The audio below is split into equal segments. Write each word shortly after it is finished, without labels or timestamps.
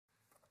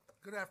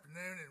Good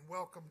afternoon and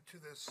welcome to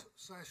this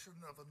session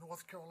of the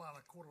North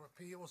Carolina Court of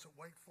Appeals at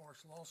Wake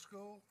Forest Law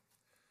School.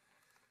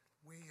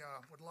 We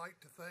would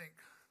like to thank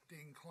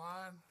Dean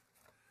Klein,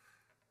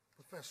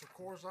 Professor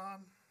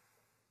Corzine,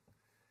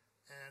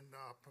 and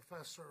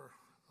Professor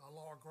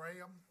Laura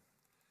Graham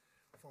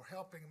for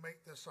helping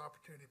make this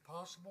opportunity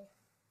possible.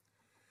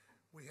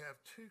 We have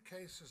two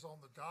cases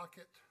on the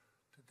docket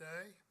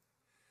today.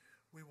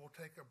 We will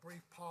take a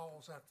brief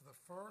pause after the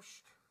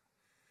first,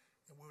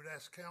 and we would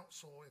ask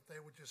counsel if they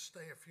would just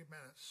stay a few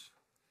minutes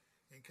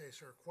in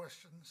case there are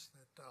questions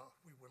that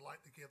we would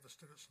like to give the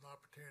students an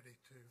opportunity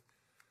to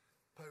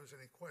pose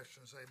any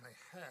questions they may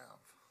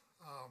have.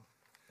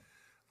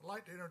 I'd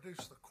like to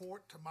introduce the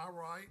court. To my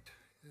right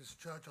is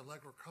Judge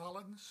Allegra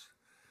Collins.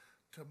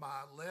 To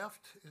my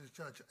left is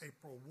Judge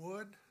April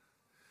Wood.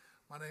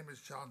 My name is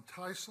John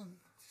Tyson,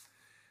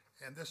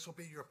 and this will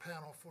be your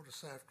panel for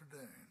this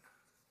afternoon.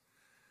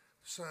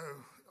 So,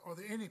 are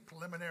there any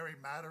preliminary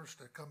matters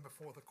that come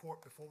before the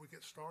court before we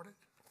get started?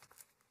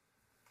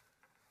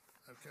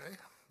 Okay,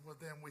 well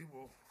then we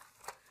will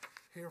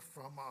hear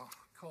from,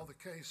 call the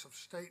case of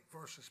State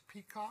versus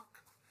Peacock,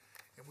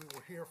 and we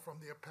will hear from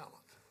the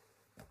appellant.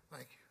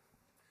 Thank you.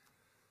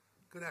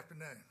 Good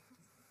afternoon.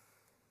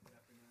 Good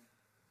afternoon.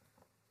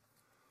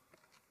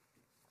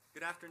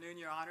 Good afternoon,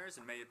 Your Honors,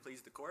 and may it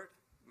please the court.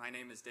 My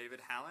name is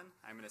David Hallen.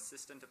 I'm an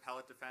assistant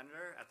appellate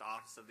defender at the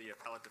Office of the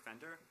Appellate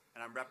Defender,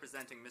 and I'm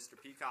representing Mr.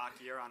 Peacock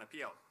here on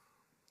appeal.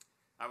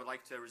 I would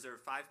like to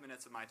reserve 5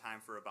 minutes of my time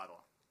for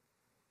rebuttal.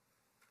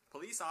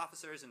 Police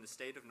officers in the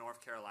state of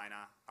North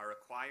Carolina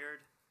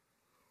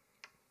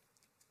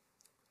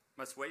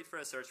must wait for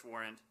a search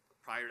warrant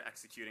prior to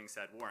executing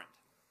said warrant.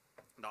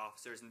 The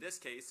officers in this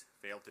case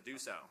failed to do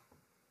so.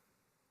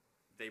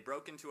 They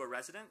broke into a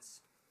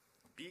residence,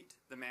 beat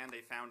the man they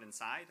found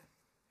inside,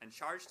 and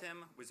charged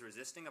him with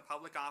resisting a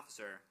public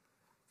officer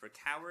for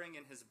cowering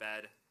in his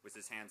bed with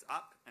his hands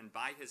up and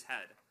by his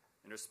head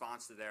in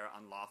response to their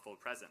unlawful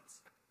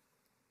presence.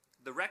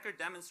 The record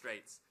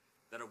demonstrates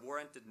that a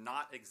warrant did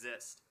not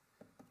exist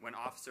when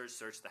officers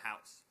searched the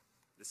house.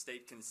 The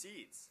state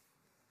concedes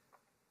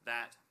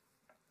that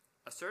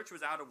a search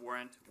without a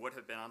warrant would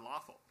have been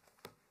unlawful.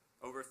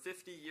 Over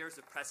 50 years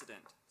of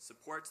precedent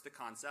supports the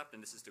concept,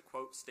 and this is to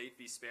quote State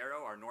v.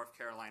 Sparrow, our North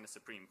Carolina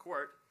Supreme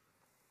Court,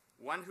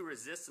 "One who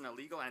resists an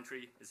illegal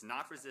entry is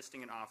not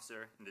resisting an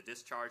officer in the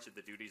discharge of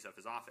the duties of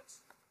his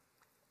office."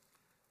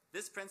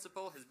 This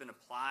principle has been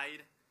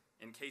applied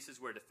in cases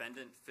where a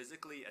defendant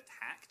physically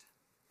attacked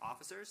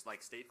officers,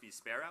 like State v.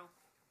 Sparrow,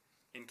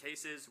 in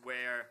cases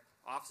where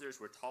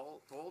officers were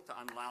told to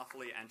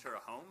unlawfully enter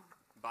a home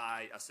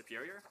by a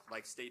superior,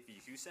 like State v.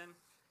 Houston,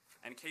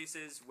 and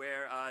cases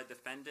where a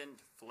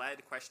defendant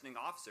fled questioning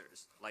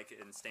officers, like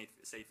in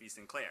State v.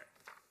 Sinclair.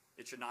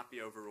 It should not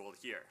be overruled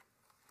here.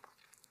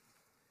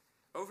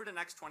 Over the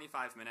next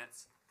 25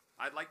 minutes,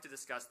 I'd like to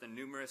discuss the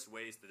numerous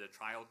ways that the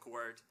trial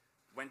court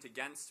went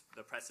against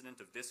the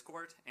precedent of this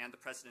court and the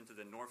precedent of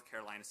the North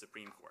Carolina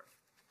Supreme Court.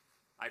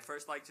 I'd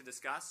first like to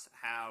discuss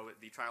how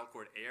the trial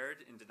court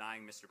erred in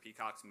denying Mr.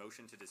 Peacock's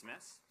motion to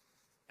dismiss,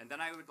 and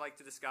then I would like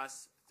to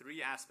discuss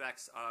three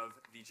aspects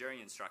of the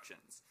jury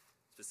instructions,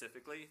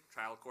 specifically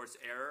trial court's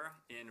error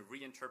in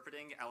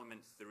reinterpreting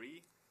element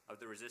 3 of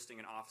the resisting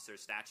an officer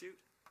statute,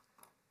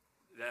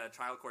 the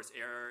trial court's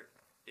error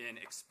in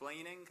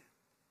explaining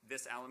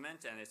this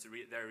element and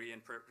their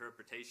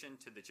reinterpretation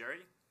to the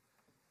jury,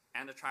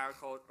 and the trial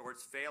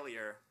court's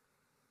failure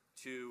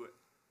to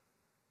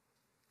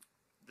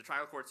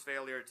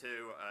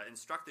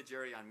instruct the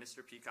jury on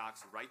Mr.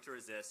 Peacock's right to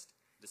resist,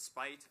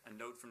 despite a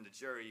note from the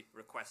jury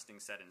requesting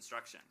said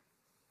instruction.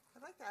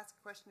 I'd like to ask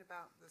a question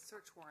about the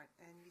search warrant,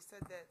 and you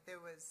said that there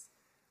was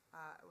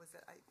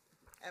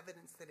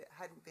evidence that it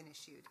hadn't been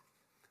issued.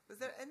 Was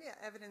there any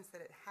evidence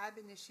that it had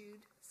been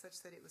issued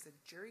such that it was a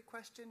jury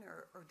question,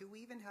 or do we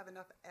even have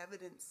enough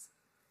evidence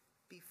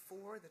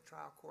before the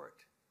trial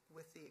court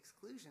with the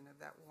exclusion of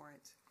that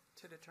warrant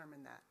to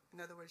determine that?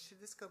 In other words, should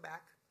this go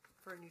back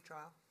for a new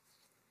trial?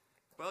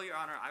 Well, Your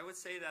Honor, I would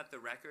say that the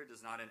record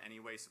does not in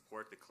any way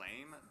support the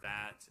claim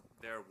that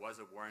there was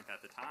a warrant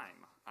at the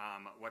time.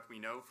 What we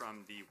know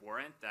from the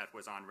warrant that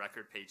was on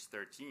record page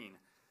 13,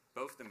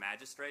 both the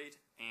magistrate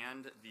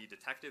and the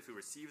detective who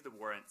received the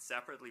warrant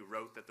separately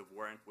wrote that the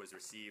warrant was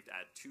received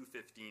at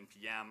 2:15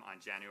 p.m.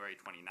 on January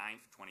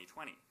 29th,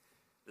 2020.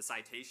 The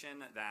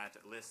citation that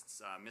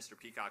lists Mr.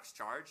 Peacock's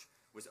charge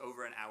was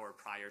over an hour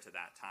prior to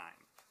that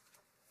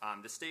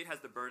time. The state has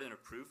the burden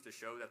of proof to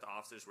show that the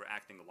officers were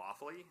acting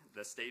lawfully.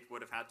 The state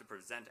would have had to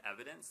present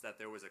evidence that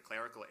there was a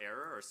clerical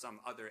error or some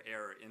other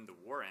error in the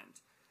warrant,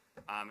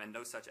 and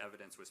no such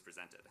evidence was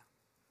presented.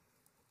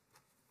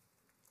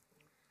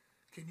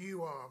 Can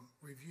you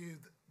review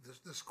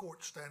this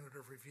court standard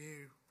of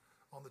review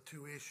on the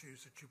two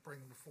issues that you bring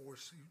before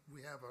us?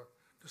 We have a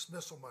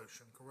dismissal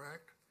motion,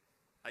 correct?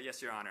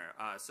 Yes, Your Honor.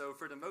 So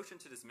for the motion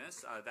to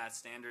dismiss, that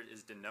standard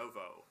is de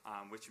novo,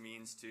 which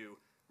means to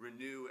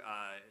renew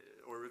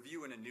or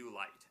review in a new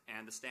light.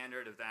 And the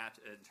standard of that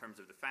in terms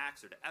of the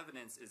facts or the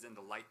evidence is in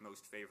the light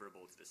most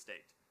favorable to the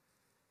state.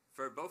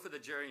 For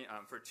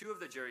two of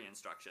the jury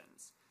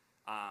instructions,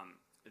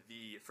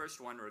 the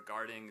first one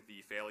regarding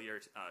the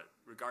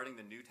regarding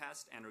the new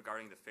test and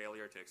regarding the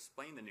failure to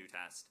explain the new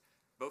test,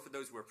 both of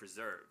those were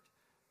preserved,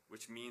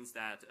 which means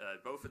that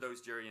both of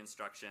those jury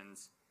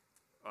instructions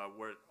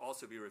would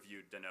also be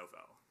reviewed de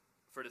novo.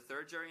 For the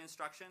third jury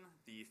instruction,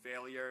 the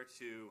failure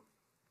to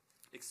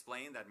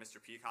explain that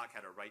Mr. Peacock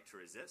had a right to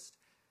resist,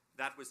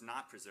 that was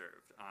not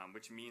preserved,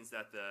 which means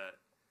that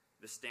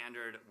the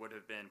standard would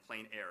have been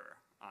plain error,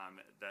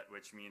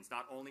 which means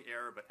not only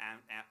error, but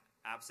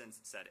absence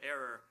said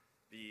error,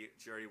 the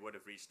jury would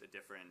have reached a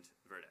different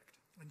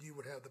verdict. And you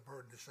would have the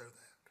burden to show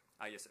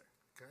that? Yes, sir.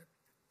 Okay.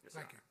 Yes,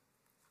 Thank Your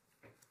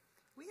you. Honor.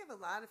 We have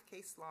a lot of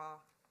case law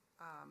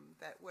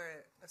that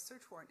where a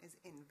search warrant is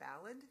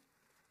invalid,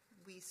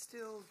 we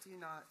still do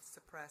not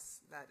suppress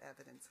that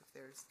evidence if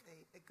there's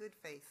a good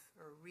faith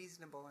or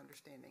reasonable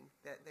understanding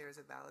that there's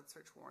a valid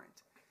search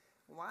warrant.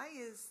 Why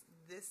is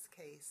this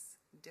case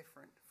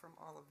different from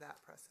all of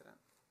that precedent?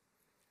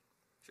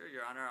 Sure,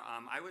 Your Honor.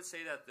 I would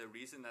say that the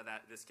reason that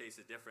this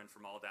case is different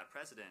from all of that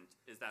precedent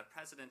is that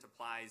precedent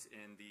applies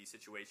in the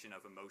situation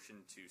of a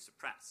motion to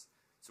suppress,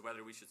 so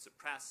whether we should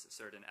suppress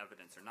certain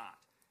evidence or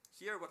not.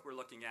 Here, what we're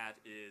looking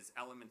at is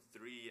element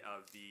 3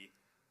 of the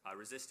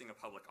resisting a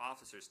public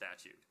officer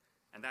statute,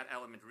 and that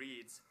element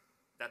reads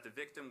that the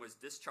victim was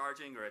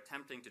discharging or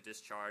attempting to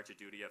discharge a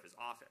duty of his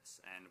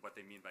office, and what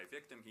they mean by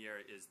victim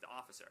here is the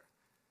officer.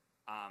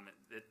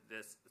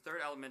 This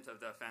third element of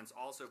the offense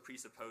also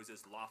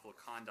presupposes lawful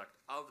conduct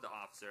of the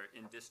officer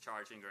in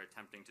discharging or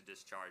attempting to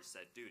discharge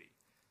said duty.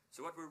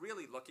 So what we're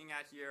really looking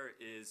at here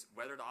is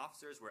whether the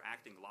officers were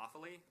acting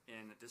lawfully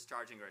in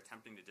discharging or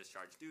attempting to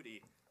discharge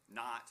duty,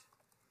 not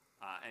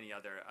any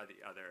other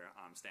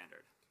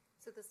standard.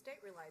 So the state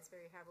relies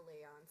very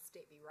heavily on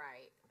State v.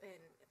 Wright,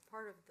 and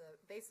part of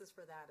the basis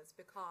for that is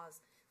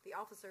because the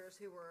officers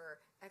who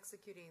were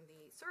executing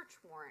the search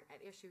warrant at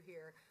issue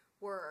here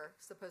were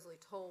supposedly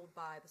told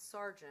by the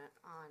sergeant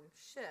on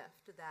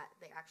shift that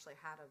they actually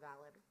had a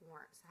valid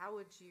warrant. So how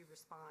would you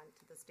respond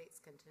to the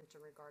state's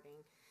contention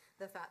regarding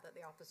the fact that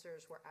the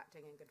officers were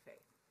acting in good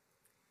faith?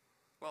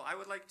 Well, I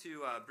would like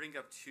to bring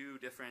up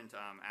two different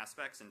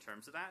aspects in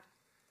terms of that.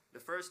 The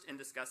first, in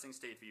discussing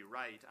State v.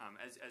 Wright,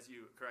 as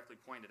you correctly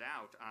pointed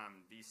out,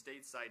 the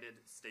state cited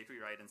State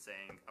v. Wright in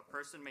saying, a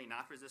person may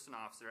not resist an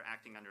officer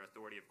acting under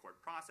authority of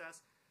court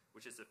process,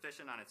 which is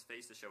sufficient on its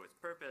face to show its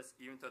purpose,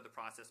 even though the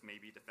process may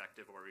be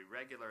defective or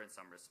irregular in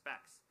some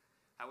respects.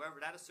 However,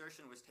 that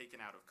assertion was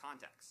taken out of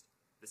context.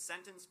 The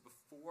sentence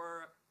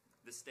before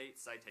the state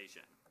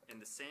citation,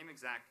 in the same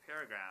exact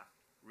paragraph,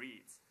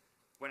 reads,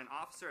 when an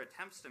officer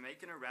attempts to make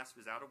an arrest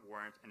without a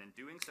warrant and in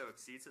doing so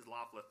exceeds his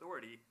lawful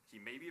authority,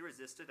 he may be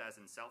resisted as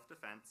in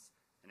self-defense,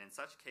 and in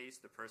such case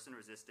the person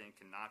resisting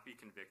cannot be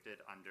convicted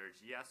under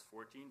GS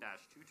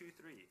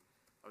 14-223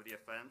 of the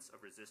offense of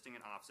resisting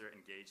an officer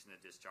engaged in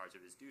the discharge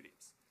of his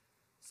duties.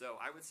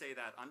 So I would say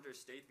that under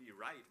State v.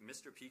 Wright,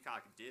 Mr.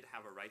 Peacock did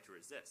have a right to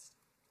resist.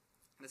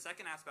 And the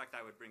second aspect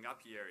I would bring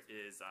up here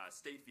is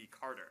State v.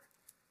 Carter.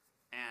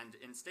 And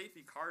in State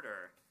v.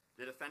 Carter,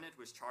 the defendant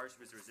was charged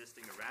with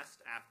resisting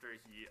arrest after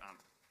he,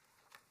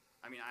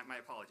 my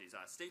apologies,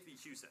 State v.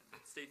 Houston.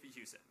 State v.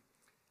 Houston.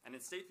 And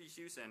in State v.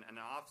 Houston, an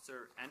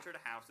officer entered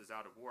a house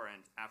without a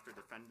warrant after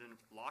the defendant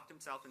locked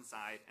himself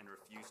inside and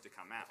refused to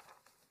come out.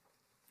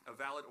 A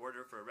valid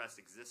order for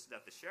arrest existed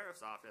at the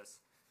sheriff's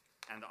office,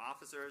 and the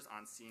officers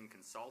on scene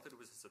consulted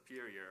with a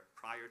superior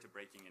prior to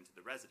breaking into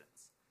the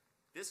residence.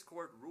 This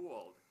court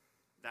ruled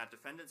that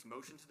defendant's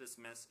motion to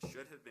dismiss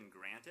should have been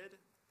granted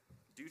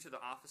due to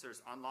the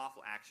officer's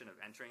unlawful action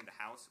of entering the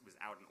house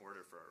without an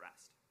order for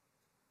arrest.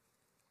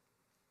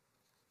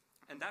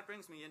 And that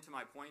brings me into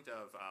my point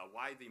of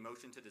why the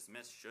motion to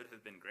dismiss should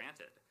have been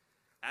granted.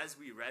 As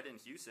we read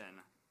in Houston,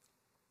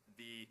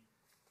 the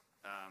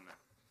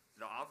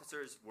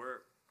officers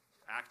were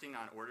acting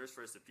on orders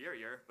for a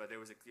superior, but there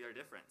was a clear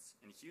difference.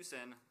 In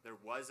Houston, there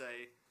was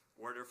a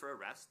order for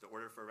arrest. The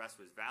order for arrest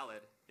was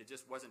valid. It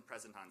just wasn't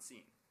present on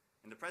scene.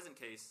 In the present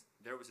case,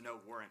 there was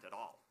no warrant at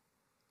all.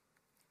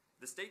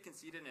 The state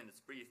conceded in its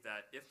brief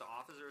that if the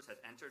officers had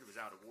entered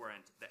without a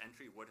warrant, the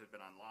entry would have been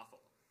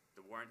unlawful.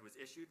 The warrant was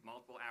issued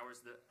multiple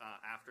hours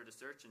after the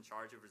search in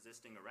charge of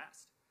resisting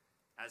arrest.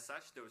 As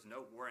such, there was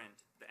no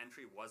warrant, the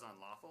entry was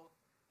unlawful,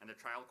 and the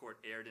trial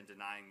court erred in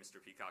denying Mr.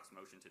 Peacock's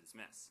motion to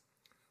dismiss.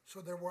 So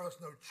there was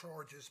no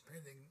charges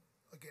pending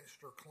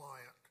against your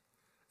client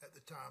at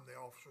the time the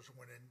officers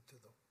went into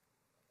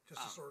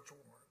just a search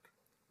warrant?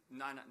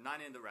 None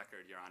in the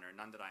record, Your Honor,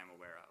 none that I am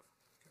aware of.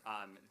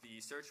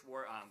 The search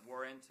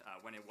warrant,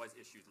 when it was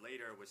issued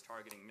later, was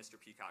targeting Mr.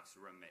 Peacock's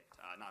roommate,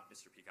 not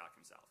Mr. Peacock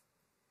himself.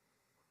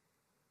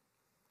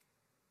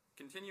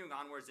 Continuing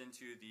onwards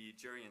into the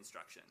jury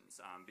instructions,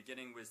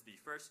 beginning with the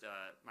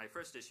my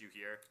first issue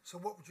here. So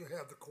what would you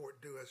have the court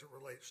do as it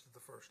relates to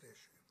the first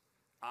issue?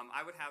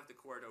 I would have the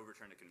court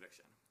overturn the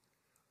conviction.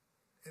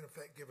 In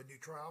effect, give a new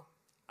trial?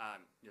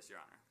 Yes, Your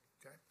Honor.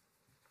 Okay.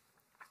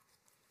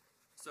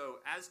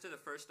 So as to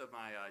the first of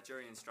my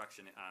jury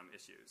instruction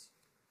issues,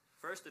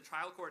 First, the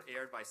trial court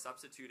erred by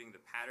substituting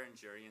the pattern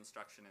jury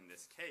instruction in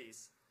this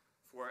case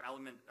for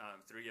element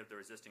 3 of the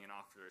resisting an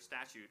officer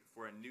statute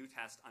for a new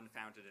test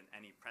unfounded in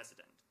any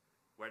precedent,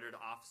 whether the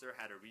officer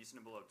had a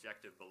reasonable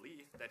objective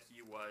belief that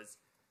he was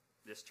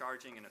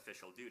discharging an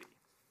official duty.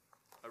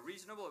 A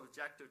reasonable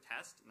objective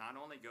test not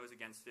only goes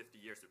against 50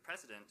 years of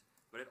precedent,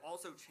 but it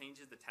also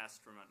changes the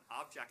test from an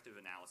objective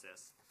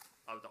analysis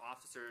of the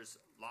officer's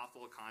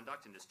lawful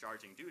conduct in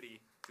discharging duty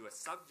to a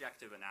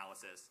subjective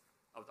analysis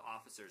of the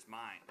officer's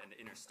mind and the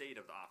inner state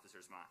of the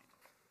officer's mind.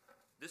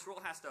 This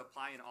rule has to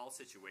apply in all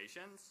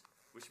situations,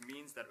 which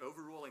means that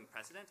overruling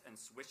precedent and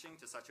switching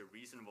to such a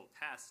reasonable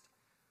test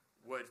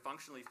would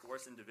functionally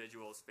force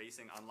individuals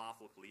facing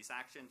unlawful police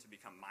action to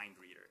become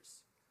mind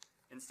readers.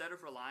 Instead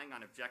of relying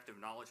on objective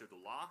knowledge of the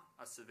law,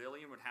 a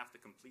civilian would have to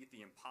complete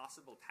the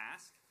impossible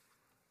task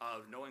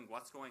of knowing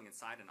what's going on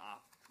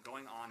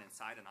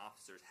inside an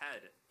officer's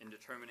head in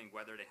determining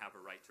whether they have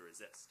a right to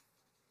resist.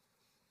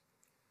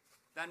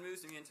 That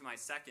moves me into my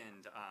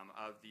second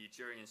of the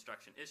jury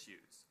instruction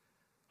issues,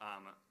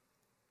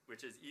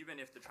 which is even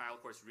if the trial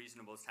court's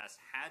reasonable test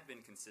had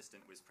been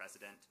consistent with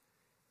precedent,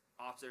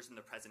 officers in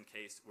the present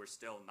case were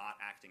still not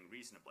acting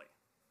reasonably.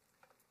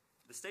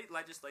 The state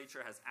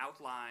legislature has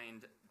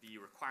outlined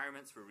the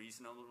requirements for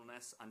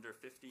reasonableness under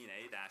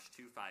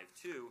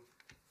 15A-252,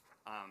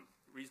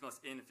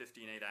 reasonableness in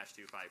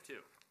 15A-252.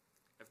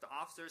 If the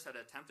officers had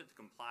attempted to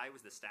comply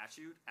with the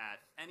statute at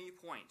any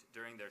point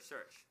during their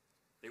search,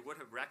 they would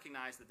have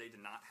recognized that they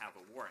did not have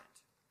a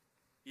warrant.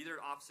 Either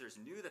officers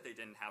knew that they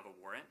didn't have a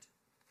warrant,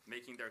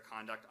 making their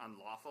conduct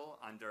unlawful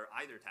under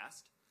either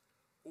test,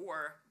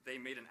 or they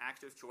made an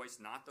active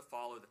choice not to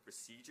follow the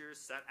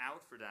procedures set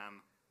out for them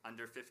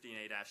under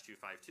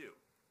 15A-252,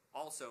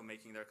 also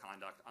making their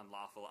conduct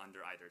unlawful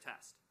under either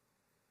test.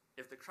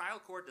 If the trial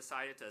court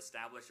decided to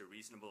establish a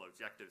reasonable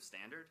objective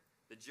standard,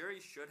 the jury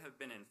should have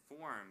been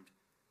informed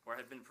or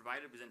have been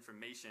provided with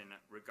information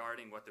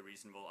regarding what the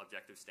reasonable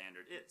objective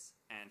standard is,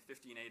 and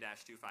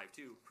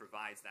 15A-252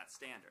 provides that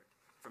standard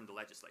from the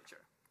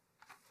legislature.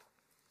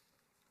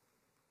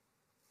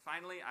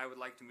 Finally, I would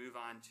like to move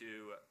on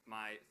to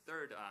my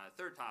third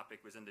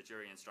topic within the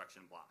jury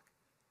instruction block.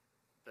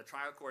 The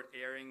trial court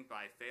erring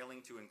by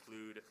failing to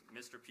include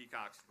Mr.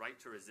 Peacock's right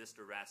to resist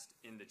arrest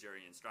in the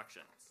jury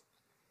instructions.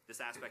 This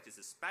aspect is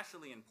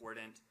especially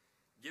important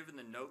given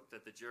the note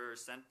that the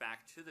jurors sent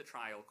back to the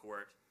trial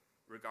court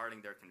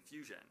regarding their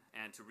confusion.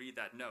 And to read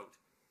that note,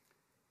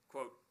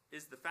 quote,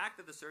 "Is the fact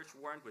that the search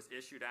warrant was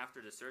issued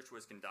after the search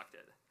was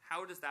conducted,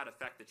 how does that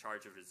affect the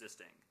charge of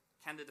resisting?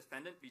 Can the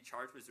defendant be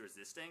charged with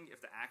resisting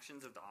if the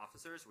actions of the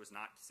officers was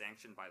not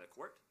sanctioned by the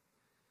court?"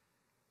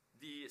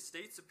 The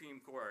state Supreme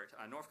Court,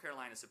 North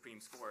Carolina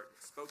Supreme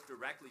Court, spoke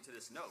directly to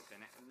this note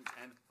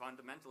and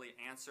fundamentally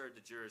answered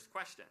the jurors'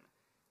 question.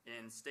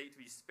 In State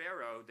v.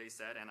 Sparrow, they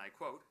said, and I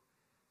quote,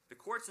 "The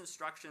court's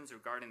instructions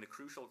regarding the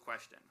crucial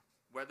question,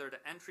 whether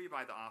the entry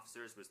by the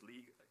officers was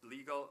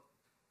legal,"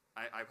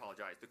 I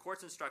apologize, "the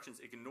court's instructions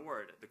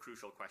ignored the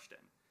crucial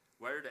question,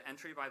 whether the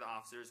entry by the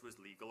officers was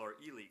legal or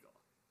illegal.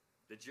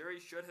 The jury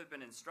should have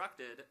been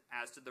instructed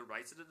as to the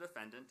rights of the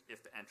defendant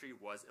if the entry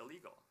was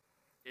illegal.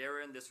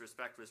 Error in this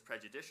respect was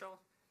prejudicial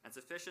and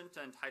sufficient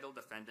to entitle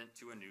defendant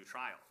to a new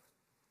trial.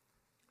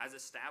 As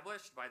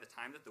established by the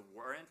time that the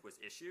warrant was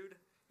issued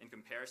in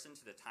comparison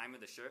to the time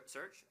of the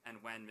search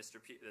and when the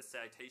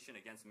citation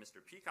against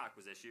Mr. Peacock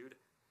was issued,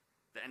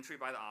 the entry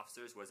by the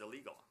officers was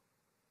illegal.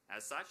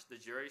 As such, the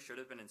jury should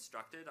have been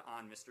instructed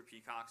on Mr.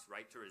 Peacock's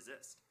right to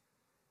resist.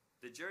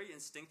 The jury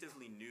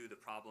instinctively knew the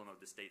problem of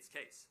the state's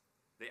case.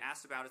 They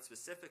asked about it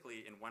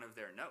specifically in one of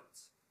their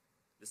notes.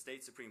 The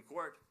state Supreme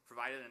Court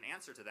provided an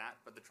answer to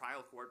that, but the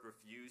trial court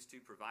refused to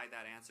provide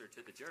that answer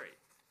to the jury.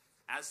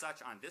 As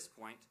such, on this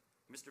point,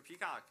 Mr.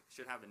 Peacock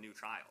should have a new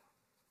trial.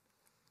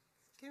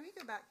 Can we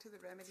go back to the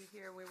remedy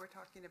here? We were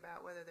talking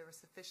about whether there was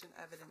sufficient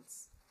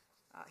evidence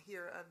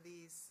here of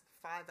these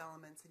 5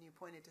 elements, and you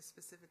pointed to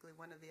specifically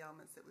one of the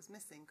elements that was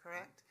missing,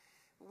 correct?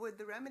 Would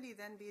the remedy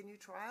then be a new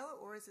trial,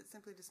 or is it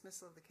simply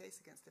dismissal of the case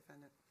against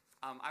defendant?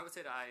 I would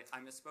say that I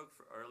misspoke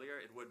earlier.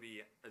 It would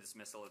be a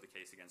dismissal of the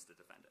case against the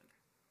defendant.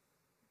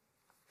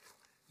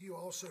 You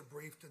also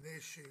briefed an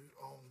issue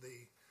on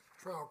the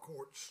trial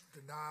court's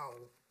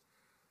denial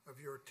of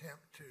your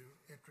attempt to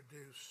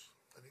introduce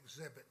an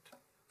exhibit,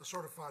 a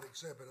certified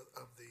exhibit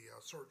of the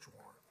search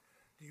warrant.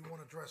 Do you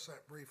want to address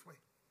that briefly?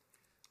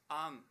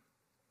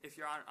 If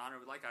Your Honor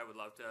would like, I would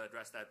love to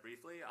address that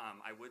briefly.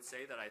 I would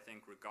say that I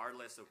think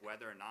regardless of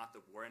whether or not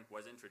the warrant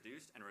was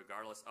introduced and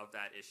regardless of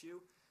that issue,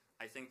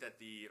 I think that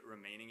the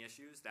remaining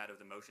issues, that of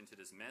the motion to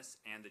dismiss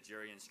and the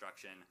jury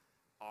instruction,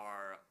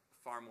 are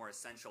far more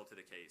essential to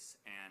the case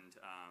and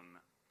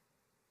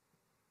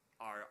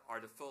are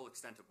the full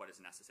extent of what is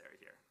necessary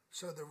here.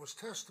 So there was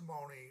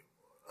testimony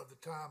of the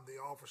time the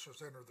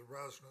officers entered the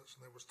residence,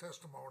 and there was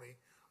testimony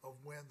of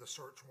when the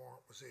search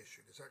warrant was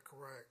issued. Is that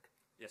correct?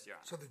 Yes, Your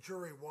Honor. So the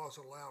jury was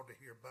allowed to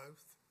hear both?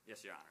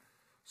 Yes, Your Honor.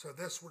 So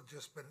this would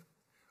just been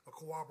a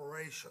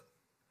corroboration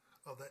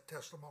of that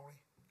testimony?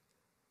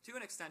 To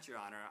an extent, Your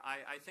Honor.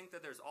 I think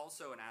that there's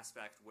also an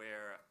aspect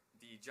where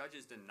the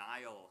judge's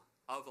denial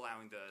of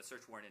allowing the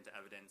search warrant into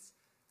evidence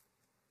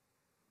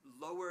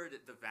lowered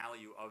the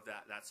value of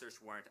that search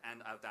warrant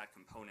and of that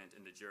component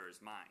in the jurors'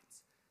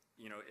 minds.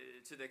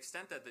 To the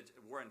extent that the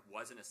warrant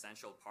was an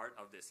essential part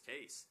of this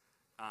case,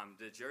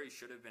 the jury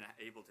should have been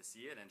able to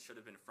see it and should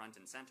have been front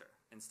and center.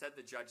 Instead,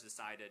 the judge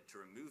decided to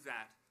remove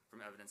that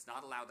from evidence,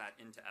 not allow that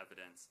into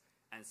evidence,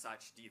 and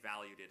such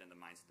devalued it in the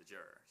minds of the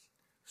jurors.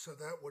 So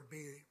that would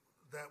be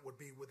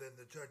within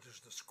the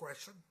judge's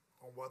discretion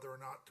on whether or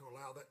not to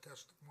allow that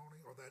testimony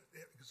or that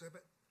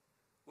exhibit?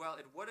 Well,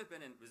 it would have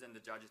been within the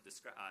judge's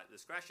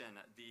discretion.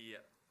 The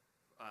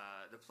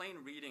plain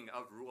reading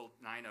of Rule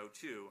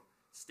 902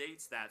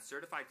 states that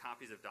certified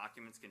copies of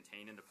documents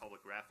contained in the public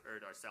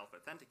record are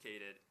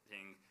self-authenticated.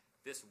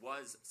 This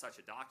was such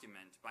a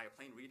document. By a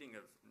plain reading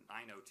of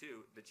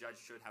 902, the judge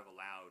should have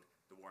allowed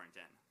the warrant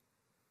in.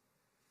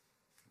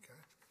 Okay.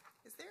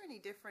 Is there any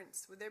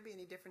difference, would there be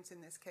any difference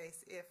in this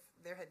case if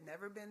there had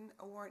never been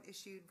a warrant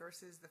issued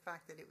versus the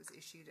fact that it was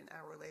issued an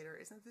hour later?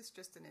 Isn't this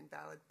just an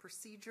invalid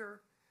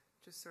procedure,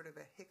 just sort of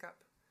a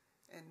hiccup,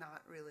 and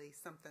not really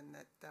something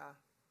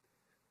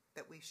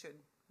that we should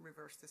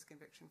reverse this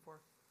conviction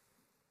for?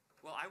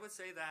 Well, I would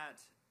say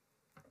that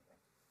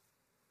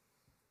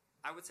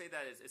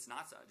it's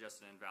not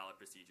just an invalid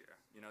procedure.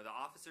 The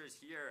officers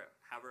here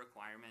have a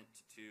requirement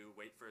to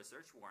wait for a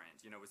search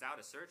warrant. Without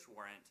a search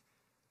warrant,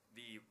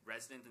 the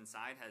resident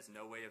inside has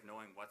no way of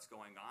knowing what's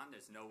going on.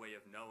 There's no way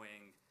of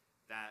knowing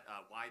that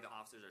why the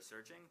officers are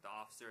searching. The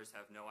officers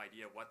have no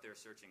idea what they're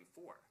searching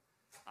for.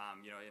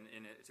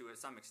 To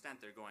some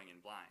extent, they're going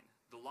in blind.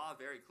 The law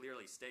very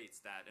clearly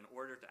states that in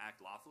order to act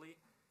lawfully,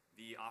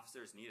 the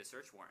officers need a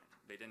search warrant.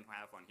 They didn't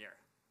have one here.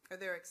 Are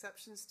there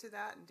exceptions to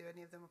that, and do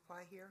any of them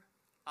apply here?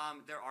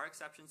 There are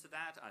exceptions to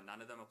that.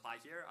 None of them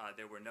apply here.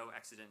 There were no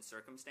exigent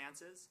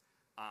circumstances.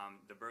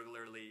 The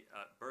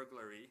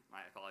burglary,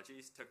 my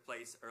apologies, took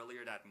place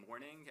earlier that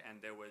morning,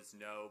 and there was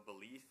no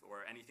belief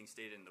or anything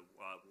stated in the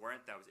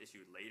warrant that was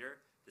issued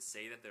later to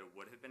say that there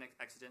would have been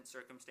exigent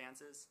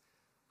circumstances.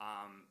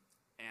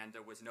 And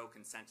there was no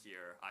consent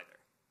here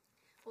either.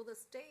 Well, the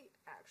state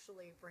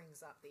actually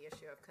brings up the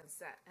issue of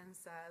consent and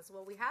says,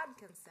 well, we had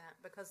consent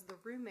because the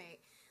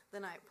roommate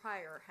the night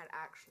prior had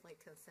actually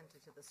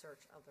consented to the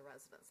search of the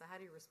residence. So how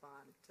do you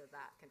respond to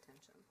that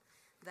contention?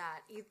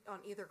 That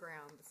on either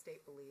ground, the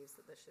state believes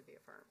that this should be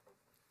affirmed.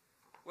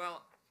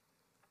 Well,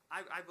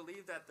 I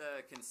believe that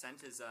the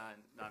consent is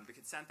the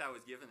consent that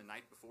was given the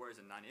night before is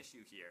a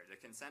non-issue here. The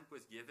consent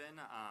was given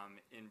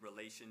in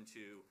relation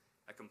to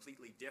a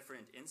completely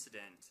different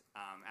incident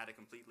at a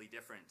completely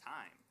different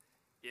time.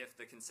 If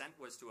the consent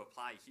was to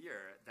apply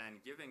here,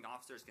 then giving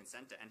officers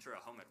consent to enter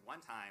a home at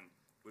one time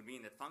would mean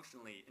that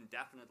functionally,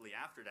 indefinitely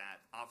after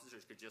that,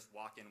 officers could just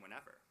walk in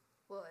whenever.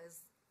 Well,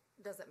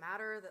 does it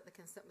matter that the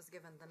consent was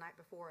given the night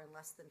before and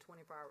less than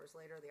 24 hours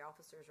later the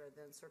officers are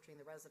then searching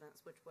the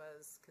residence, which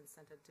was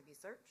consented to be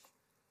searched?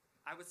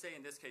 I would say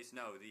in this case,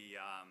 no.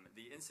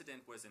 The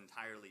incident was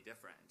entirely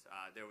different.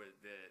 There was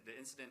the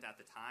incident at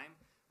the time.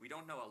 We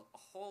don't know a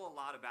whole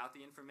lot about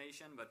the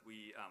information, but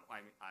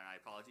my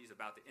apologies,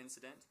 about the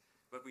incident.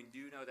 But we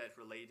do know that it's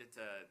related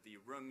to the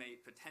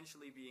roommate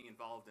potentially being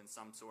involved in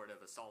some sort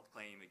of assault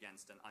claim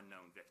against an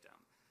unknown victim.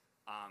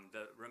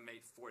 The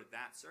roommate, for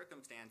that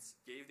circumstance,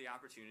 gave the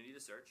opportunity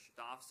to search.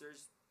 The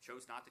officers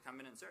chose not to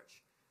come in and search.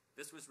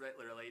 This was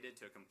related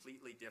to a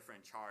completely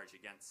different charge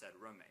against said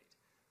roommate.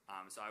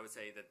 So I would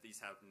say that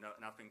these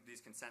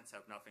consents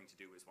have nothing to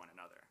do with one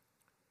another.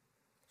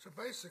 So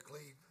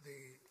basically,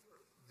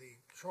 the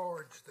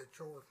charge that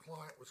your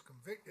client was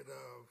convicted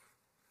of,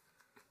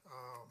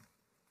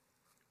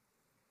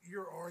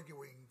 you're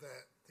arguing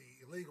that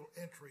the illegal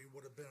entry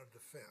would have been a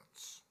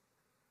defense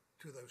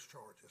to those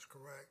charges,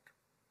 correct?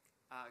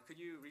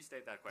 Could you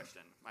restate that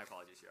question? My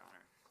apologies, Your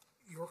Honor.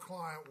 Your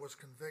client was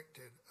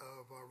convicted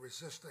of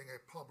resisting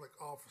a public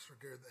officer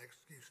during the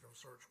execution of a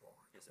search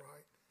warrant, yes, sir.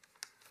 Right?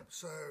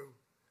 So,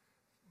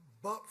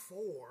 but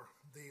for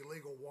the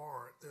illegal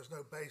warrant, there's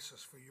no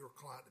basis for your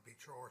client to be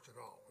charged at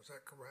all. Is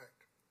that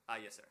correct?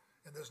 Yes, sir.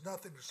 And there's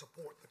nothing to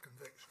support the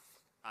conviction?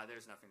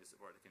 There's nothing to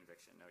support the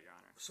conviction, no, Your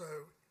Honor. So,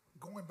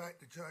 going back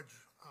to Judge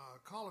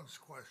Collins'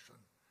 question,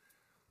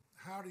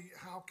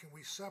 how can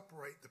we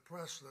separate the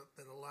precedent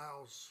that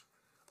allows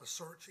a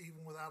search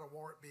even without a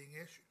warrant being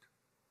issued?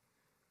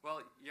 Well,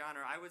 Your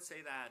Honor, I would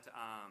say that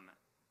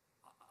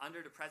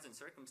under the present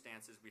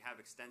circumstances, we have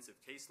extensive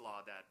case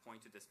law that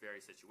point to this very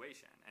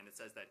situation. And it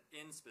says that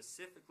in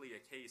specifically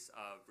a case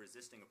of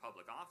resisting a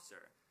public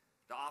officer,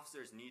 the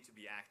officers need to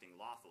be acting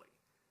lawfully.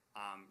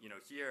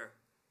 Here,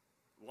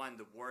 one,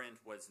 the warrant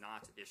was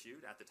not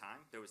issued at the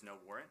time. There was no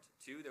warrant.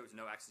 Two, there was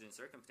no exigent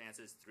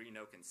circumstances. Three,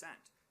 no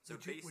consent. So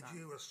would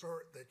you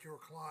assert that your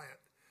client,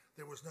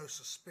 there was no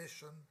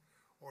suspicion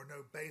or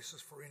no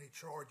basis for any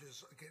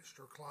charges against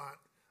your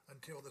client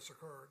until this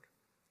occurred?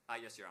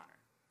 Yes, Your Honor.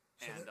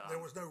 So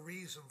there was no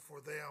reason for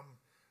them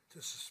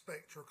to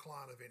suspect your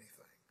client of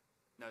anything?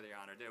 No,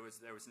 Your Honor. There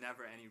was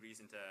never any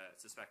reason to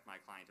suspect my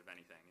client of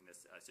anything in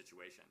this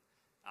situation.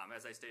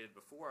 As I stated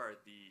before,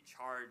 the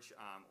charge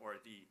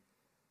or the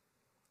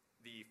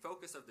The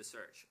focus of the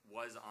search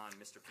was on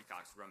Mr.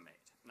 Peacock's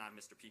roommate, not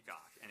Mr.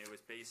 Peacock, and it was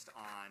based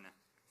on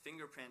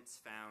fingerprints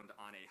found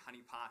on a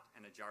honey pot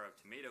and a jar of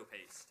tomato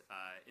paste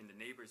in the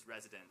neighbor's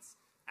residence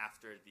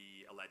after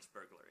the alleged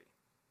burglary.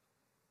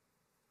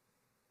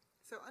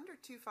 So under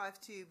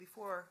 252,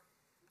 before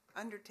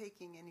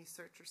undertaking any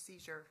search or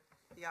seizure,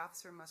 the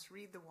officer must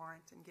read the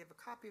warrant and give a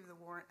copy of the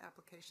warrant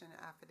application and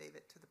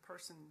affidavit to the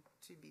person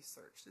to be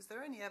searched. Is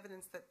there any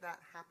evidence that that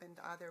happened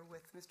either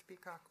with Mr.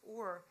 Peacock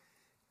or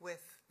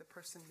with the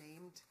person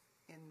named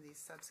in the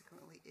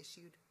subsequently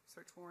issued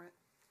search warrant?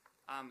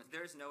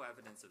 There's no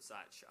evidence of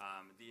such.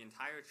 The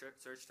entire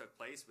search took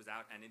place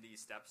without any of these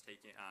steps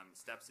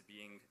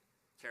being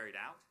carried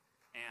out,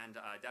 and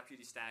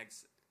Deputy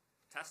Staggs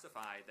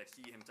testified that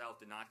he himself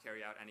did not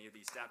carry out any of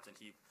these steps, and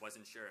he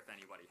wasn't sure if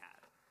anybody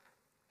had.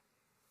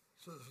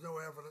 So there's no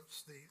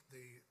evidence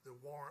the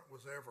warrant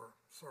was ever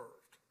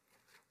served?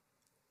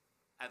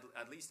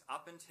 At least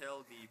up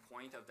until the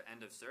point of the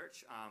end of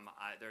search,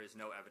 there is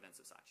no evidence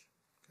of such.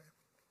 Okay.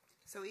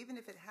 So even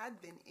if it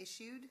had been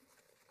issued,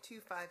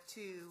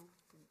 252,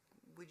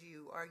 would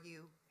you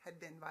argue, had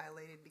been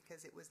violated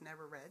because it was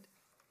never read?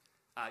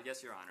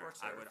 Yes, Your Honor. Or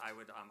served. I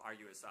would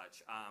argue as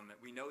such.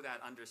 We know that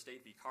under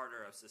State v.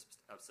 Carter,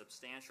 a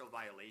substantial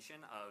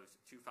violation of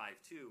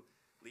 252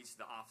 leads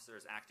to the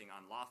officers acting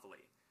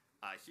unlawfully.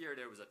 Here,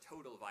 there was a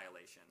total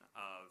violation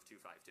of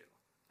 252,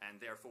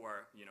 and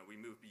therefore, we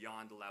move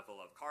beyond the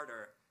level of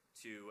Carter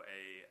to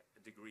a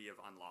degree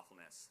of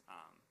unlawfulness,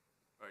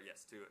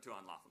 to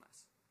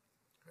unlawfulness.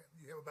 Okay.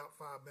 You have about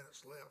 5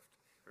 minutes left.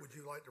 Would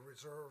you like to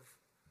reserve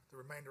the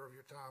remainder of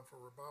your time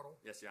for rebuttal?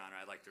 Yes, Your Honor.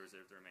 I'd like to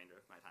reserve the remainder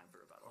of my time for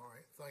rebuttal. All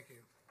right. Thank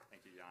you.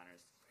 Thank you, Your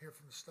Honors. Hear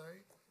from the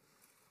state?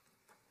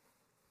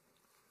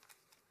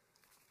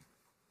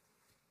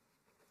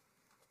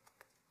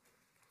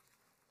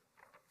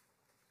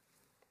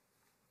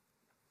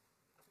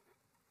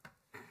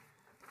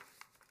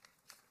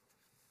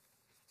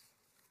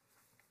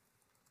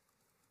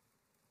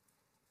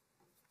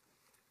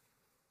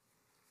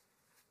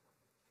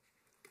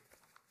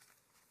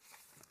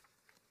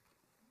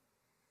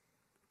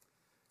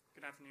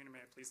 Good afternoon, and may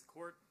it please the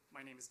court.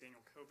 My name is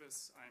Daniel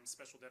Kovas. I'm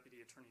Special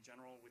Deputy Attorney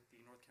General with the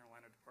North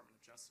Carolina Department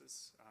of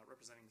Justice,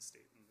 representing the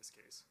state in this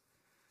case.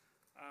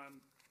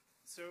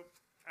 So,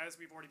 as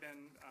we've already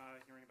been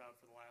hearing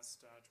about for the last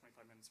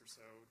 25 minutes or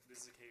so,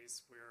 this is a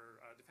case where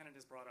a defendant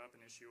has brought up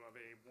an issue of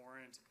a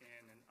warrant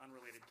in an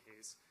unrelated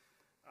case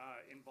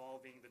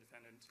involving the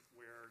defendant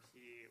where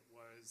he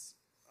was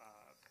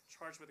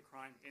charged with a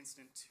crime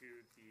instant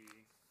to the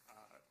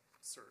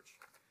search.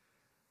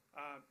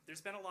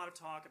 There's been a lot of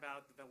talk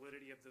about the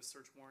validity of the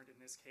search warrant in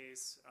this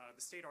case. The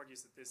state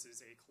argues that this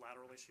is a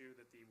collateral issue,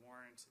 that the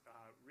warrant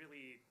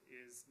really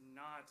is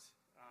not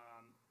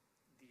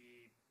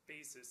the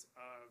basis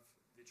of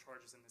the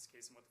charges in this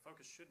case, and what the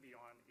focus should be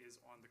on is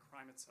on the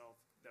crime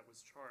itself that was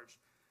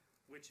charged,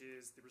 which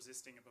is the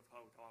resisting of a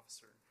public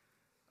officer.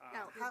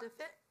 Now,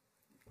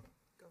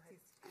 Go ahead.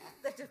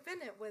 the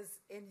defendant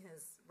was in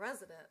his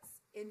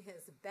residence, in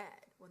his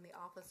bed, when the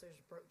officers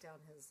broke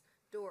down his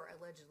door,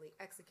 allegedly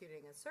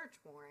executing a search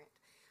warrant.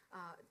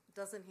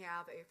 Doesn't he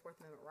have a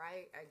Fourth Amendment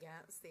right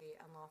against the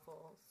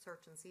unlawful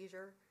search and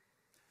seizure?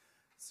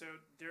 So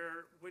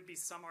there would be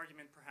some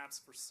argument perhaps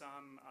for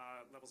some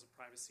levels of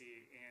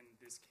privacy in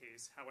this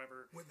case.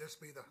 However, Would this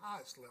be the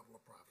highest level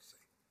of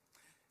privacy?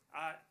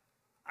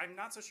 I'm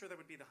not so sure that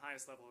would be the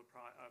highest level of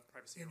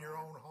privacy. In your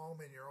own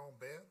home, in your own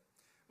bed?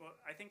 Well,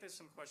 I think there's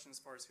some question as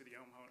far as who the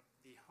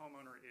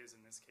homeowner is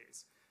in this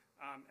case.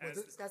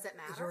 Does it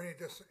matter? Is there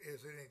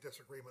any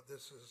disagreement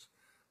this is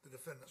the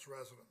defendant's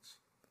residence?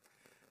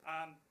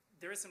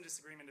 There is some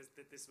disagreement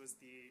that this was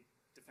the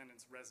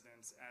defendant's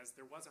residence, as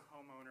there was a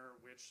homeowner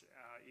which,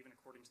 even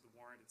according to the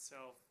warrant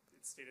itself,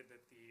 it stated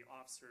that the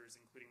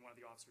officers, including one of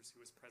the officers who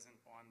was present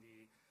on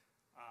the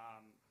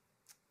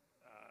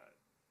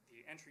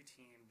entry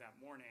team that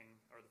morning,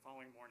 or the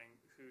following morning,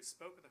 who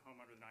spoke with the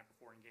homeowner the night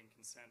before and gained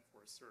consent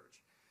for a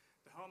search.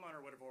 The homeowner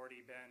would have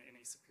already been in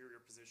a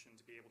superior position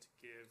to be able to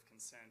give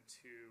consent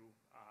to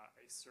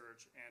a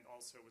search, and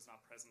also was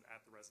not present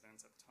at the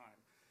residence at the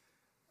time.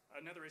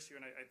 Another issue,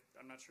 and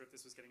I'm not sure if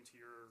this was getting to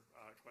your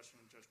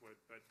question, Judge Wood,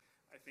 but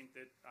I think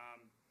that,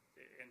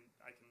 and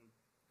I can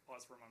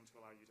pause for a moment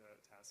to allow you to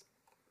ask.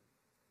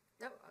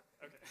 No.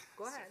 Okay.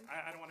 Go So ahead.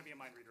 I don't want to be a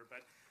mind reader,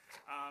 but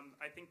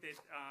I think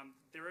that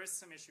there is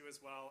some issue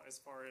as well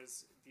as far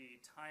as the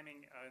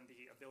timing and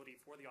the ability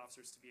for the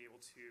officers to be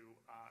able to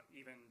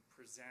even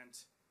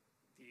present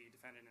the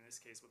defendant in this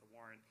case with a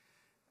warrant.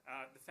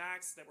 The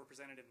facts that were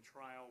presented in the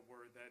trial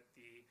were that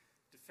the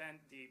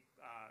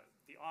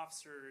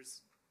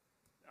officers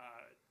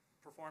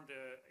performed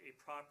a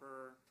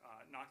proper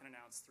knock and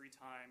announce 3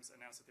 times,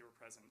 announced that they were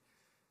present.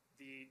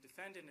 The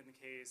defendant in the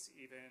case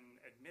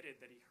even admitted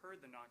that he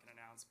heard the knock and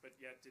announce, but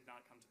yet did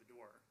not come to the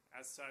door.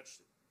 As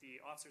such, the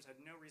officers had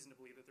no reason to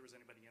believe that there was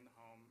anybody in the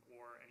home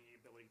or any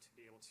ability to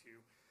be able to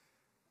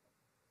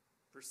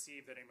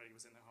perceive that anybody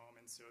was in the home,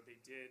 and so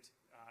they did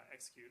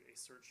execute a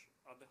search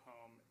of the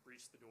home,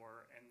 breach the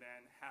door, and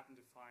then happened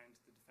to find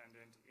the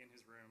defendant in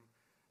his room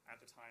at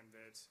the time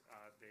that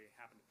they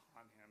happened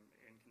upon him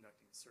in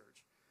conducting the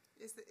search.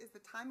 Is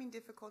the timing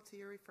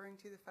difficulty you're referring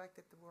to the fact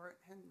that the warrant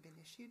hadn't been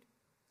issued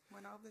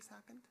when all this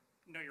happened?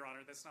 No, Your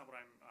Honor, that's not what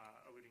I'm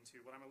alluding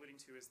to. What I'm alluding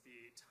to is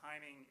the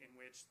timing in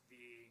which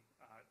the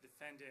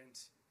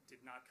defendant did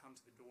not come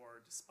to the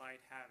door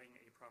despite having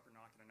a proper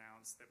knock and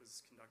announce that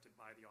was conducted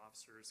by the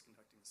officers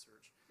conducting the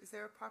search. Is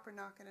there a proper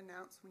knock and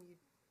announce when you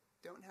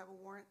don't have a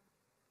warrant?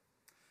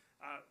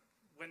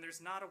 When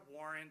there's not a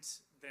warrant,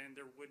 then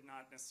there would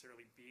not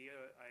necessarily be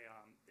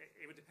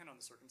it would depend on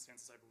the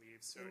circumstances, I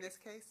believe. So In this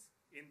case?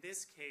 In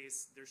this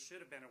case, there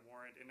should have been a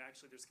warrant, and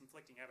actually there's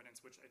conflicting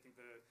evidence, which I think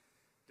the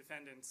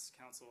defendant's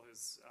counsel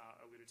has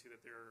alluded to,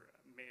 that there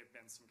may have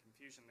been some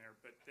confusion there,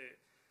 but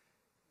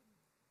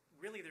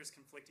really there's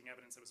conflicting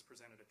evidence that was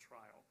presented at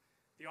trial.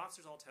 The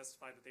officers all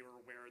testified that they were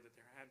aware that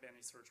there had been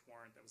a search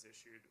warrant that was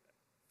issued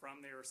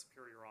from their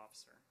superior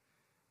officer.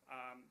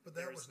 But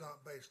that was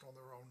not based on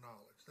their own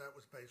knowledge. That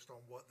was based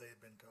on what they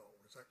had been told.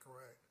 Is that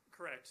correct?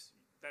 Correct.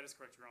 That is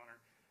correct, Your Honor.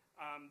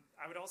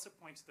 I would also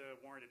point to the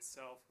warrant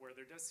itself, where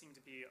there does seem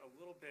to be a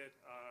little bit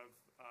of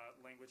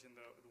language in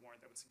the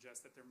warrant that would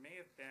suggest that there may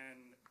have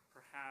been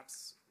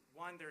perhaps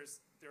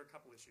there are a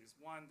couple issues.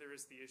 One, there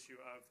is the issue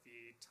of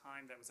the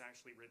time that was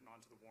actually written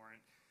onto the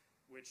warrant,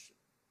 which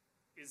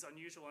is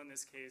unusual in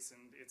this case,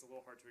 and it's a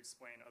little hard to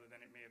explain other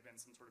than it may have been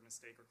some sort of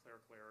mistake or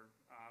clerical error.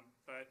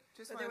 But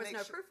there was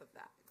no proof of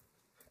that.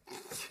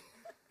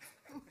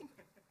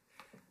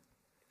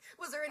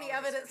 Was there any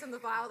evidence in the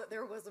file that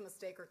there was a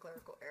mistake or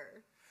clerical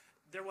error?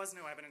 There was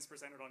no evidence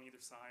presented on either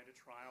side at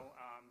trial.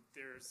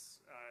 There's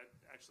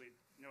actually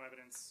no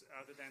evidence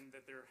other than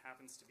that there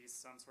happens to be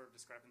some sort of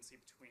discrepancy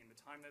between the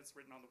time that's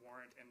written on the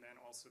warrant and then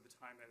also the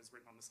time that is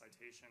written on the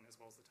citation as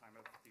well as the time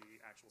of the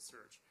actual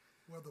search.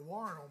 Well, the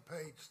warrant on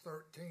page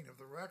 13 of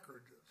the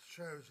record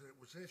shows that it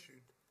was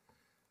issued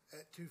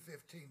at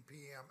 2:15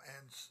 p.m.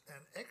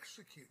 and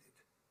executed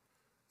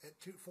at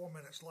 4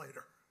 minutes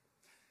later.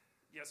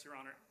 Yes, Your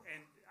Honor.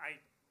 And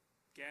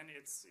again,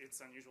 it's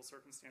unusual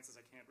circumstances.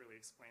 I can't really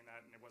explain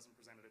that, and it wasn't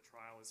presented at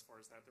trial as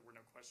far as that. There were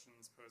no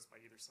questions posed by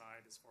either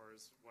side as far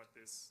as what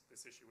this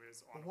issue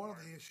is on the Well, one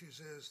of warrant. the issues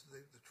is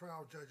the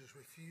trial judge's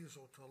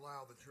refusal to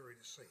allow the jury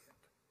to see it.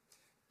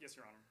 Yes,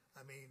 Your Honor.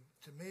 I mean,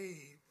 to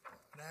me,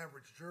 an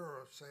average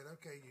juror said,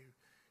 okay,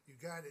 you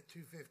got it at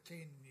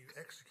 2:15 and you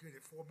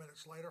executed 4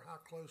 minutes later. How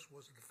close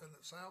was the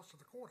defendant's house to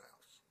the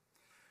courthouse?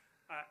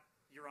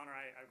 Your Honor,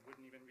 I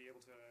wouldn't even be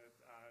able to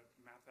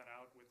map that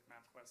out with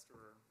MapQuest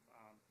or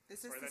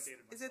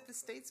Is it the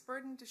state's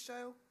burden to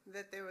show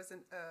that there was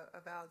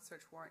a valid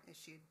search warrant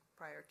issued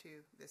prior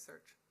to the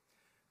search?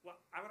 Well,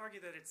 I would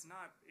argue that it's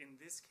not in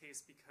this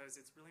case because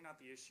it's really not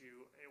the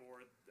issue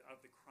or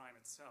of the crime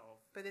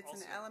itself. But it's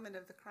an element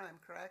of the crime,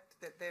 correct?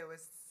 That there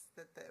was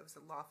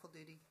a lawful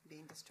duty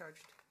being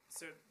discharged?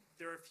 So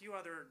there are a few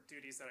other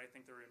duties that I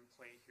think are in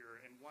play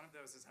here, and one of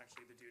those is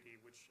actually the duty,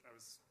 which I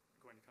was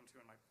going to come to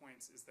in my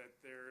points, is that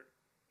there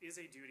is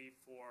a duty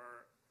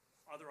for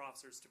other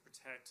officers to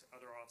protect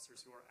other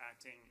officers who are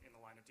acting in the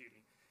line of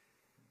duty.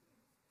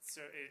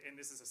 So, and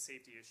this is a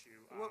safety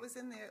issue. What was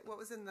in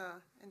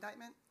the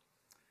indictment?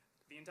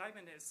 The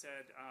indictment has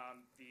said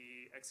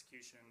the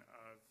execution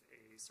of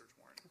a search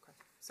warrant. Okay.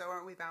 So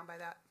aren't we bound by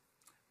that?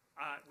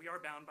 We are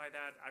bound by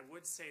that. I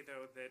would say,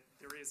 though, that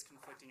there is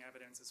conflicting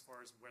evidence as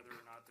far as whether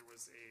or not there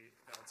was a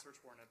valid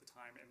search warrant at the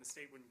time, and the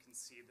state wouldn't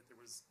concede that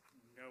there was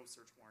no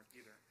search warrant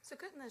either. So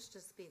couldn't this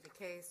just be the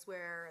case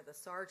where the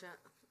sergeant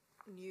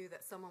knew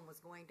that someone was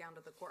going down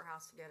to the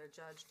courthouse to get a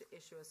judge to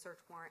issue a search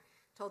warrant,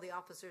 told the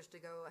officers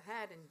to go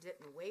ahead and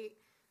didn't wait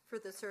for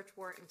the search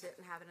warrant and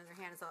didn't have it in their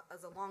hand?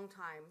 As a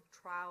longtime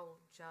trial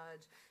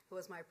judge, it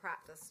was my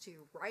practice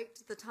to write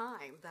the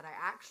time that I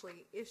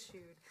actually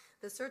issued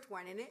the search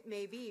warrant, and it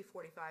may be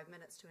 45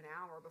 minutes to an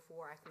hour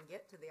before I can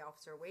get to the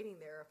officer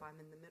waiting there if I'm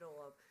in the middle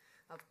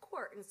of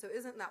court. And so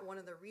isn't that one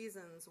of the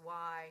reasons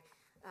why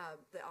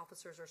the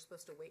officers are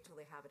supposed to wait till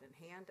they have it in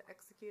hand to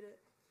execute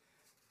it?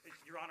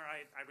 Your Honor,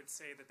 I would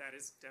say that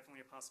is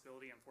definitely a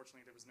possibility.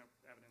 Unfortunately, there was no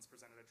evidence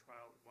presented at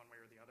trial one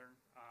way or the other.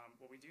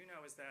 What we do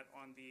know is that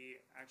on the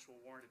actual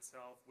warrant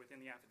itself,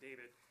 within the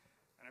affidavit,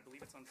 and I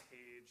believe it's on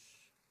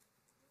page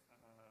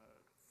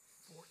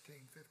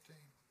 14, 15.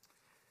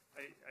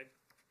 I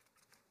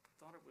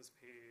thought it was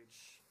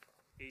page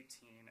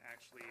 18,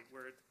 actually,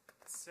 where it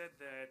said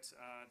that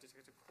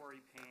Detective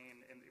Corey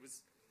Payne, and it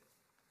was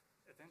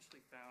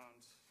eventually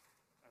found,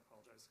 I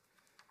apologize,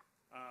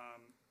 I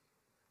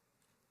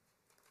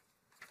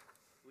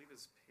believe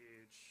is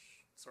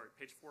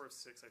page 4 of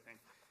 6, I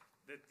think,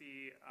 that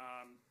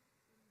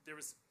there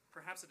was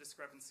perhaps a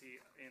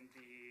discrepancy in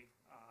the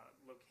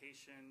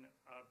location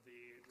of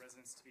the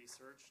residence to be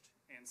searched,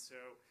 and so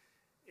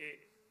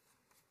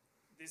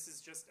this is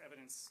just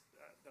evidence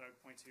that I would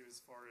point to as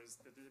far as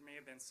that there may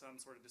have been some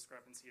sort of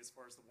discrepancy as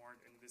far as the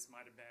warrant, and this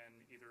might have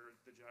been either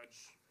the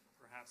judge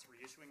perhaps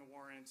reissuing a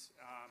warrant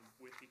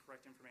with the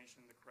correct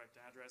information, the correct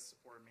address,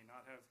 or it may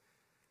not have.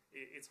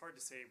 It's hard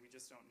to say. We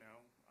just don't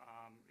know.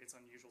 It's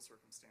unusual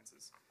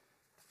circumstances.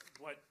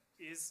 What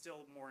is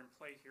still more in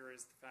play here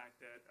is the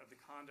fact that of the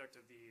conduct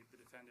of the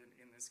defendant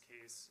in this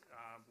case,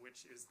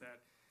 which is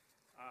that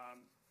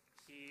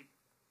he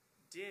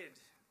did,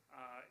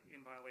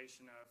 in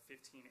violation of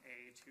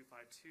 15A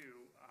 252,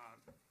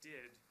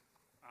 did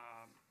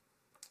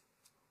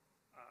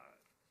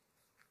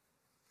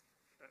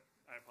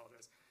I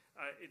apologize.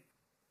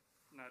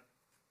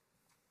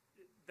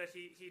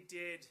 He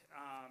did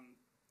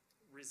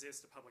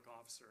resist a public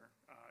officer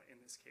in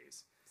this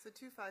case. So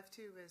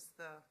 252 is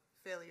the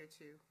failure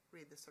to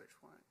read the search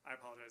warrant. I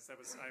apologize. That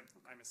was I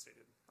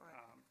misstated. All right.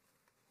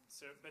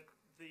 But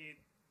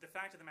the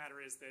fact of the matter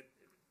is that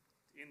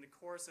in the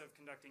course of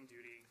conducting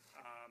duty,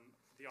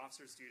 the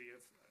officer's duty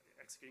of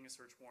executing a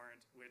search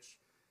warrant, which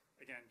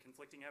again,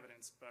 conflicting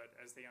evidence, but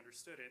as they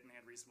understood it and they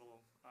had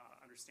reasonable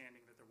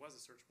understanding that there was a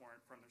search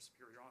warrant from their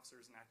superior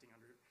officers and acting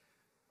under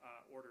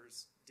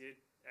orders, did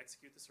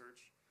execute the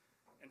search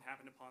and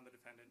happened upon the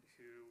defendant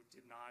who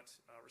did not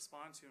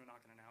respond to a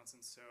knock and announce.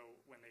 And so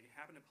when they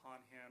happened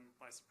upon him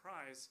by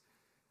surprise,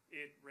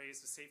 it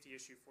raised a safety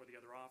issue for the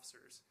other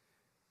officers.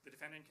 The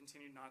defendant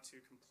continued not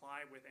to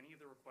comply with any of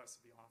the requests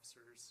of the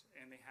officers,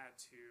 and they had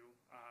to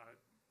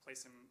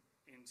place him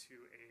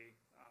into a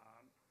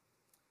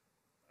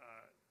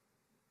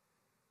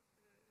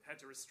had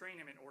to restrain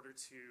him in order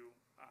to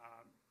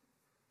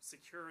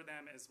secure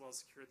them as well as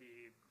secure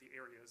the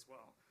area as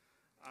well.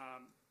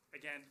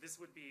 Again,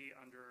 this would be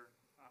under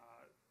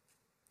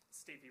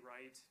State v.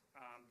 Wright,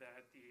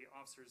 that the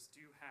officers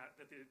do have,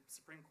 that the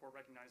Supreme Court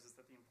recognizes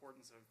that the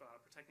importance of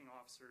protecting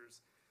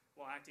officers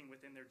while acting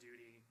within their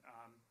duty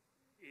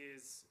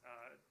is,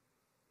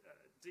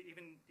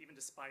 even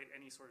despite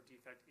any sort of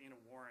defect in a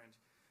warrant,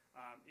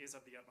 is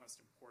of the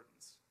utmost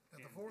importance.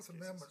 And the Fourth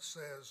Amendment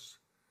says,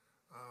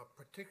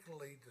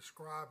 particularly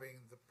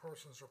describing the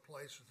persons or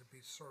places to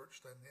be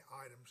searched and the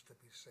items to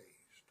be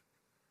seized.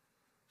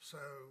 So,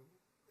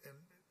 and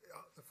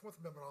the Fourth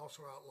Amendment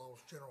also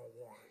outlaws general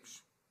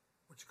warrants,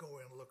 which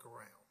go in and look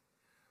around.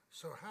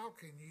 So how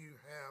can you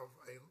have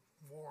a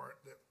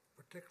warrant that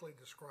particularly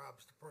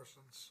describes the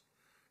persons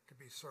to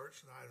be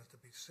searched and items to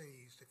be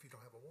seized if you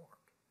don't have a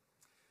warrant?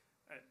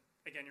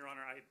 Again, Your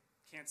Honor, I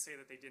can't say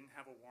that they didn't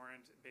have a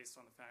warrant based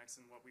on the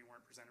facts and what we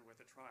weren't presented with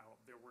at trial.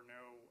 There were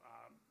no,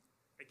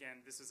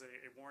 again, this is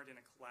a warrant in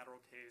a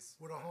collateral case.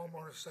 Would a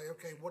homeowner say,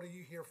 okay, what are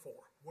you here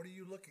for? What are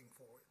you looking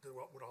for?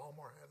 Would a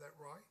homeowner have that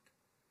right?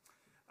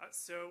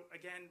 So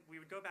again,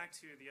 we would go back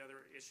to the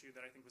other issue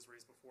that I think was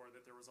raised before,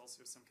 that there was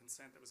also some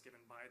consent that was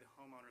given by the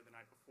homeowner the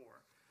night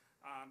before.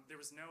 There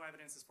was no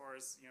evidence as far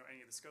as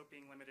any of the scope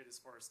being limited as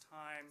far as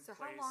time, So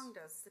place. how long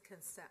does the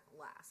consent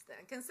last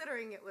then?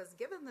 Considering it was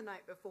given the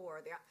night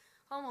before, the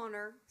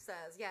homeowner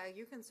says, yeah,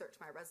 you can search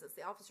my residence.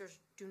 The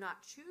officers do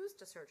not choose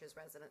to search his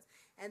residence.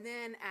 And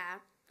then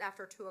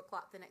after 2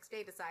 o'clock the next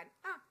day decide,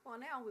 well,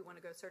 now we want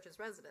to go search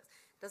his residence.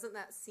 Doesn't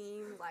that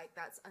seem like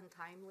that's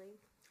untimely?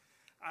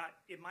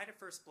 It might at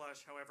first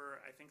blush, however,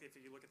 I think if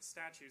you look at the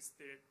statutes,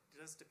 it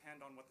does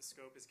depend on what the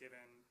scope is given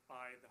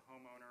by the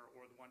homeowner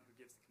or the one who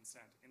gives the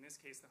consent. In this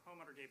case, the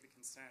homeowner gave the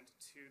consent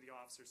to the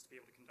officers to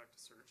be able to conduct a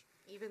search.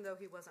 Even though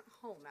he wasn't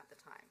home at the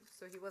time.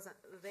 So he wasn't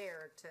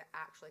there to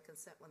actually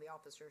consent when the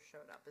officers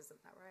showed up, isn't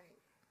that right?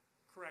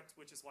 Correct,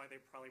 which is why they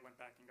probably went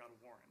back and got a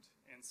warrant.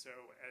 And so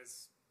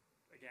as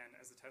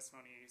the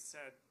testimony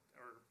said,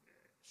 or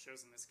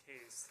shows in this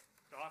case,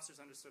 the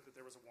officers understood that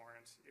there was a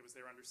warrant. It was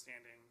their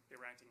understanding. They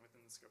were acting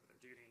within the scope of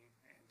their duty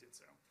and did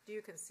so. Do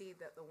you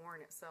concede that the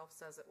warrant itself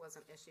says it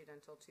wasn't issued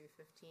until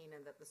 2:15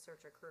 and that the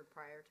search occurred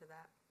prior to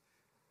that?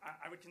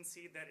 I would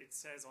concede that it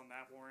says on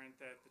that warrant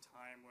that the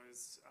time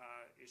was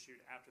issued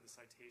after the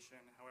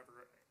citation.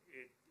 However,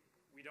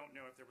 we don't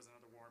know if there was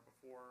another warrant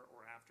before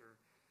or after.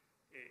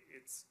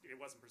 It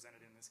wasn't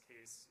presented in this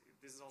case.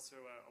 This is also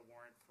a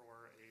warrant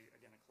for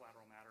a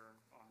collateral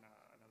matter on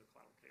another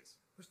collateral case.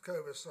 Mr.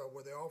 Covis,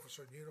 were the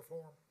officer in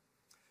uniform?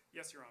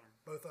 Yes, Your Honor.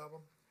 Both of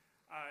them?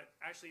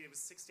 Actually, it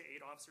was 6 to 8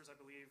 officers, I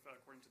believe,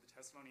 according to the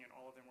testimony, and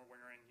all of them were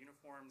wearing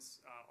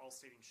uniforms, all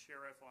stating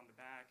sheriff on the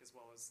back, as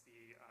well as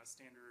the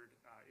standard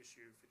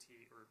issue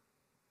fatigue or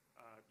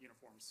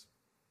uniforms.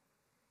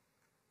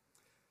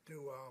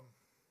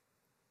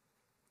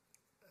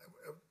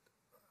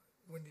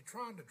 When you're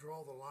trying to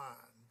draw the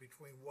line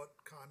between what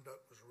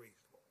conduct was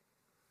reasonable,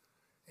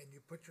 and you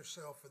put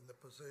yourself in the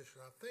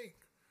position, I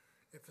think,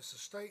 if it's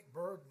a state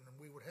burden,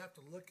 we would have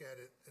to look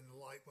at it in the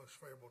light most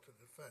favorable to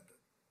the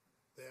defendant,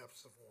 the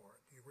absence of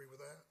warrant. Do you agree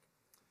with that?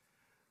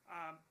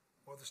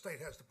 Or the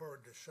state has the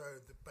burden to show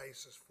the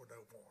basis for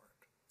no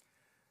warrant?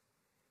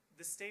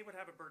 The state would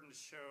have a burden to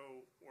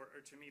show, or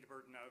to meet a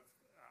burden of,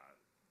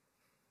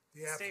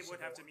 The state absence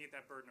would of have to warrant. meet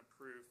that burden of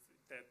proof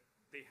that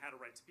they had a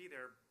right to be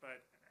there,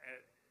 but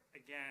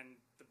again,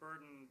 the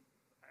burden,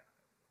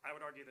 I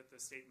would argue that the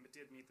state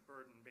did meet the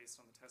burden based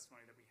on the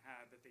testimony that we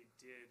had, that they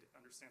did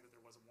understand that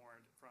there was a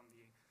warrant from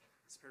the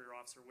superior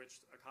officer,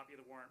 which a copy of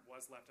the warrant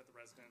was left at the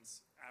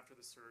residence after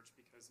the search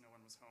because no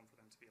one was home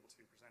for them to be able to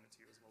present it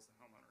to, as well as the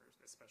homeowner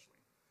especially.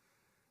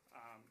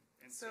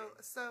 And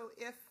So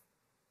if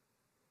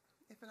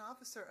an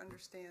officer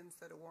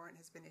understands that a warrant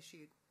has been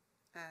issued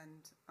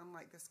and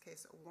unlike this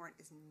case, a warrant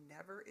is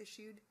never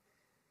issued,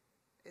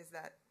 is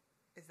that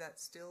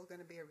still going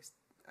to be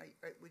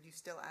would you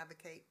still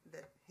advocate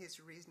that his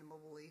reasonable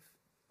belief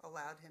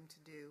allowed him to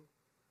do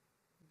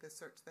the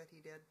search that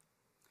he did?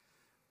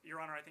 Your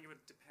Honor, I think it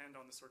would depend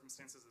on the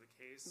circumstances of the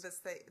case.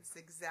 It's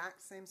the exact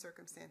same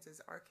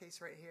circumstances, our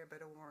case right here, but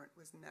a warrant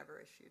was never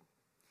issued.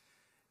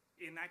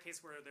 In that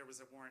case where there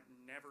was a warrant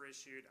never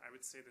issued, I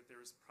would say that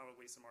there's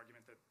probably some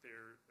argument that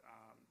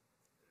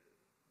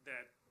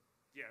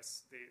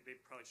yes, they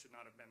probably should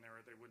not have been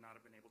there, or they would not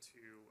have been able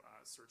to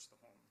search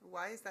the home.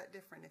 Why is that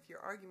different if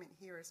your argument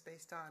here is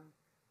based on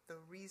the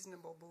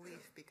reasonable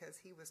belief because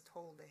he was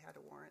told they had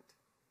a warrant?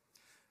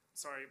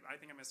 Sorry, I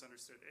think I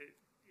misunderstood.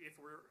 If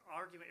we're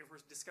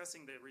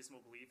discussing the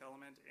reasonable belief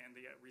element, and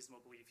the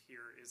reasonable belief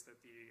here is that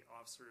the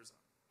officers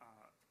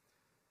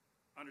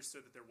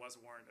understood that there was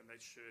a warrant and they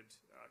should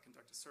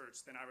conduct a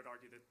search, then I would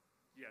argue that,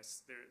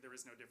 yes, there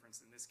is no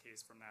difference in this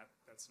case from that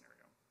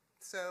scenario.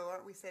 So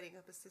aren't we setting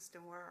up a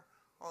system where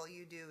all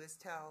you do is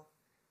tell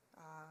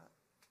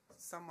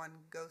someone,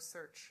 go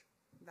search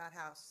that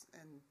house,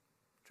 and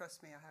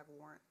trust me, I have a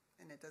warrant,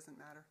 and it doesn't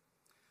matter?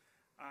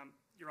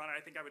 Your Honor,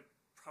 I think I would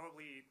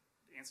probably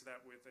answer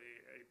that with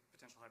a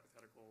potential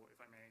hypothetical,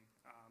 if I may,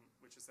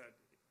 which is that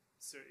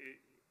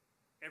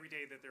every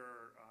day that there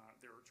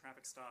are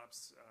traffic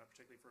stops,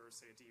 particularly for,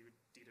 say, a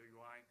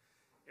DWI,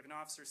 if an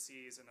officer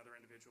sees another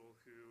individual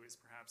who is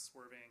perhaps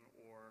swerving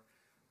or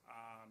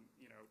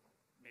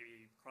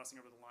maybe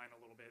crossing over the line a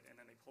little bit, and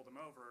then they pull them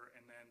over,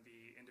 and then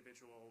the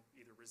individual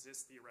either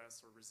resists the arrest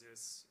or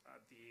resists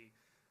the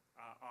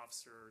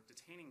officer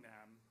detaining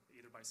them,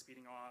 either by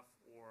speeding off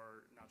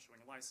or not showing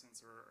a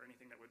license or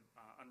anything that would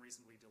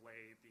unreasonably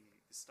delay the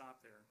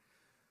stop there,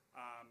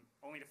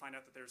 only to find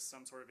out that there's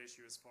some sort of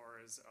issue as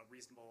far as a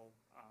reasonable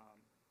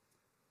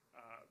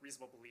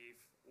belief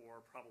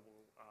or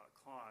probable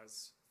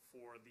cause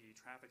for the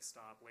traffic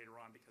stop later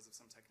on because of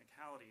some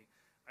technicality.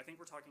 I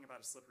think we're talking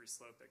about a slippery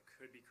slope that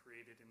could be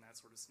created in that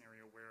sort of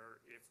scenario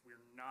where if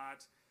we're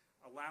not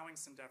allowing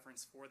some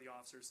deference for the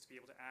officers to be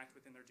able to act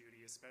within their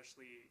duty,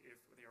 especially if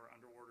they are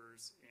under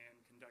orders in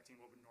conducting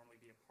what would normally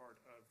be a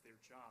part of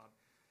their job.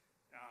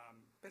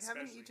 But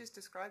haven't you just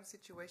described a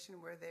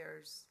situation where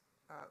there's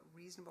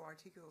reasonable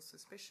articulable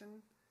suspicion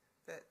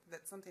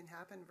that something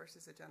happened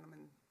versus a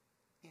gentleman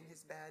in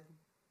his bed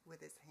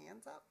with his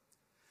hands up?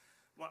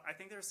 Well, I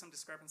think there's some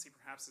discrepancy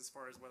perhaps as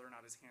far as whether or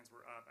not his hands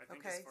were up. I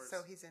think okay,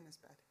 so he's in his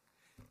bed.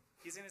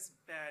 He's in his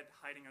bed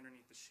hiding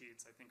underneath the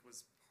sheets, I think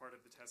was part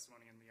of the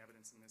testimony and the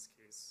evidence in this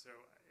case. So,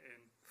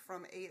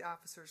 from 8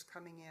 officers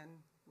coming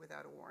in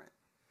without a warrant?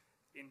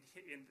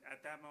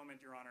 At that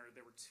moment, Your Honor,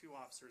 there were 2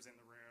 officers in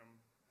the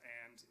room,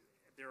 and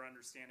their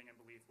understanding and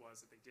belief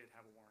was that they did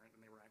have a warrant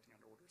and they were acting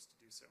under orders to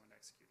do so and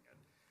executing it.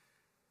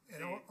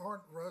 And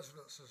aren't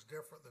residences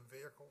different than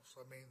vehicles?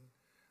 I mean,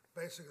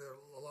 basically, there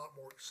are a lot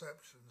more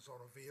exceptions on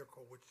a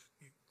vehicle, which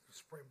the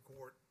Supreme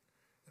Court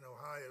in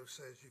Ohio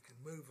says you can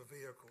move a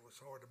vehicle.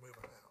 It's hard to move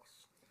a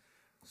house.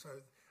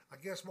 So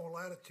I guess more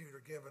latitude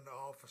are given to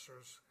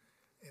officers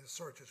in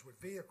searches with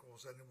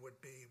vehicles than it would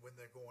be when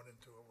they're going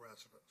into a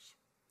residence.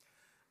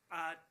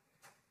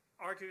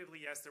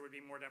 Arguably, yes, there would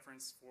be more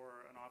deference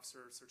for an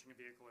officer searching a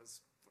vehicle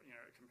as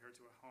compared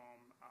to a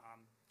home.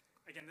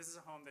 Again, this is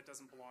a home that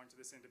doesn't belong to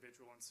this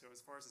individual, and so as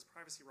far as his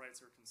privacy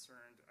rights are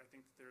concerned, I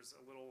think that there's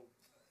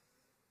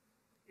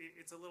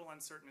it's a little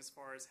uncertain as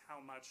far as how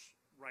much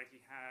right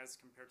he has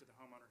compared to the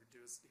homeowner who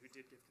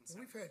did give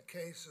consent. We've had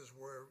cases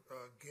where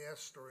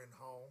guests are in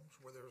homes,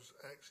 where there's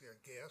actually a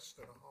guest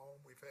in a home.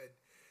 We've had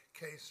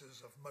cases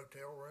of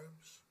motel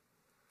rooms.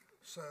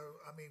 So,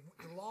 I mean,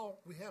 the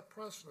law, we have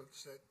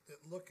precedents that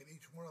look at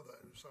each one of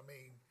those. I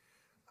mean,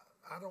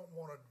 I don't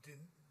want to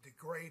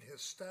degrade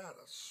his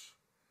status.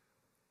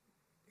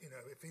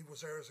 If he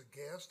was there as a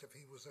guest, if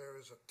he was there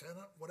as a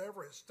tenant,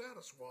 whatever his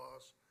status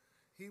was,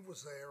 he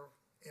was there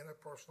in a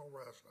personal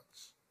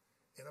residence,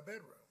 in a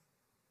bedroom.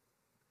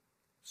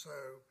 So,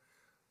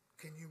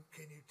 can you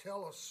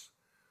tell us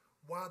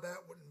why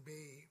that wouldn't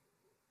be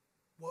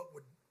what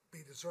would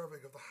be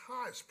deserving of the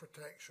highest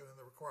protection in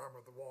the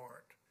requirement of the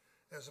warrant,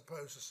 as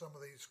opposed to some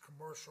of these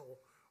commercial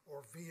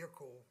or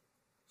vehicle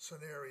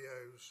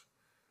scenarios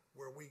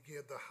where we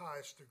give the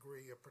highest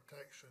degree of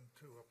protection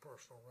to a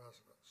personal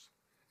residence,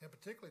 and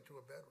particularly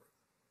to a bedroom?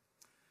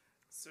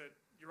 So,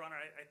 Your Honor,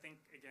 I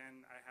think,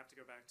 again, I have to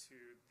go back to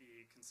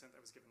the consent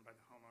that was given by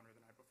the homeowner the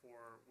night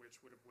before,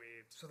 which would have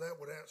waived. So that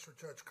would answer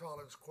Judge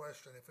Collins'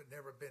 question. If it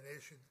never been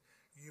issued,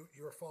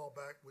 your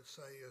fallback would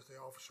say is the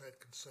officer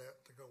had consent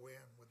to go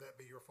in. Would that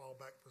be your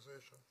fallback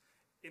position?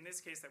 In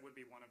this case, that would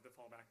be one of the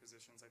fallback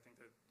positions. I think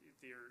that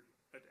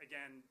but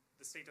again,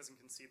 the state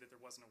doesn't concede that there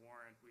wasn't a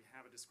warrant. We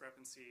have a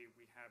discrepancy.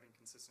 We have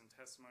inconsistent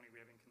testimony.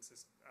 We have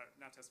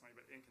not testimony,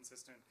 but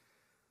inconsistent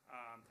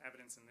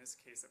evidence in this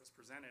case that was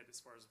presented as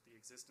far as the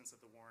existence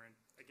of the warrant,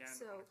 again,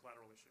 on a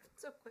collateral issue.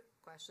 So, quick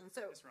question.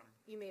 So, Yes, Your Honor.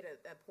 you made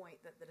a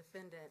point that the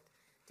defendant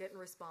didn't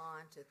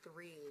respond to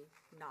 3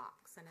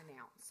 knocks and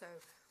announce. So,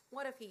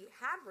 What if he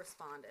had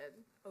responded,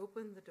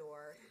 opened the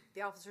door,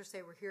 the officers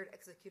say, we're here to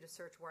execute a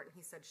search warrant, and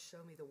he said,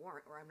 show me the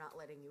warrant or I'm not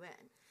letting you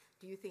in?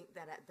 Do you think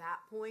that at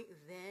that point,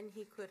 then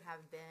he could have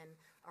been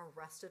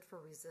arrested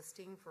for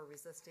resisting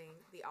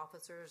the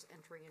officers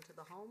entering into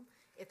the home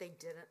if they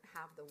didn't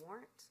have the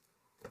warrant?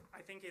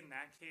 I think in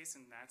that case,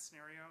 in that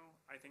scenario,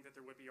 I think that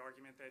there would be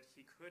argument that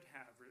he could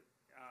have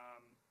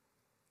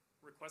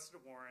requested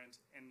a warrant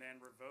and then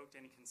revoked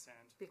any consent.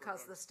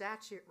 Because the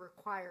statute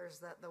requires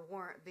that the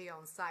warrant be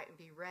on site and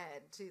be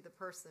read to the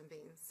person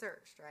being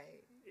searched, right?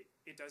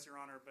 It does, Your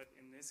Honor, but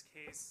in this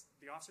case,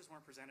 the officers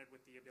weren't presented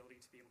with the ability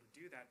to be able to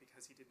do that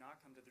because he did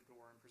not come to the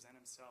door and present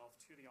himself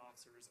to the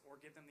officers or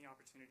give them the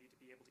opportunity to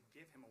be able to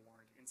give him a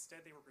warrant.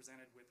 Instead, they were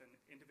presented with an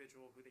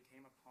individual who they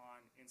came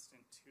upon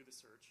instant to the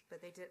search.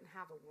 But they didn't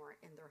have a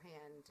warrant in their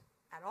hand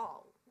at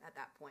all at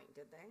that point,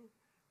 did they?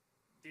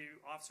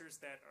 The officers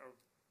that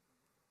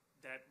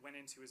went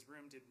into his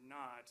room did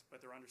not,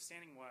 but their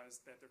understanding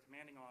was that their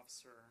commanding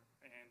officer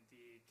and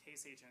the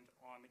case agent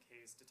on the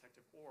case,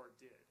 Detective Orr,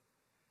 did.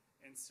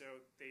 And so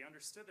they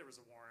understood there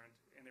was a warrant,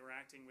 and they were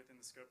acting within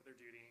the scope of their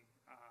duty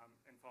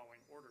and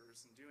following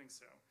orders and doing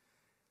so.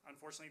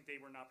 Unfortunately,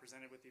 they were not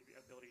presented with the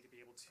ability to be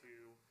able to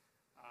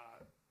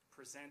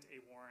present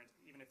a warrant,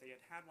 even if they had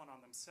had one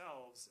on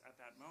themselves at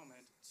that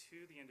moment,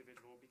 to the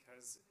individual,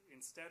 because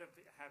instead of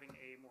having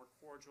a more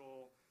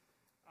cordial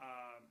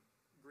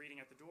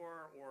greeting at the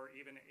door or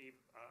even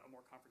a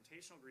more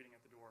confrontational greeting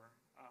at the door,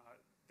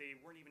 they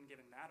weren't even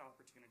given that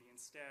opportunity.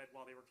 Instead,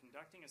 while they were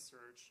conducting a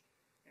search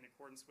in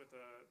accordance with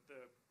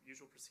the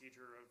usual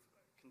procedure of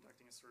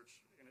conducting a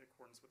search in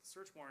accordance with the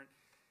search warrant,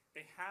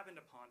 they happened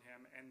upon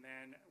him and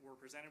then were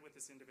presented with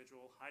this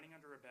individual hiding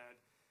under a bed.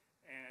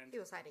 And he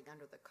was hiding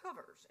under the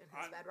covers in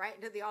his bed, right?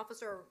 And did the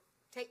officer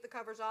take the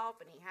covers off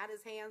and he had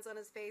his hands on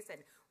his face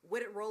and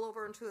would it roll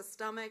over into his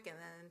stomach, and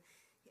then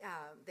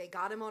they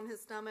got him on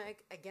his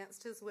stomach against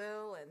his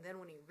will, and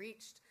then when he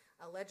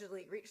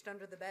allegedly reached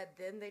under the bed,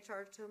 then they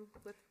charged him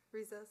with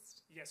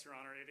resist? Yes, Your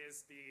Honor, it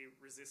is the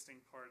resisting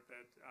part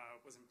that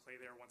was in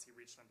play there once he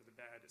reached under the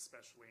bed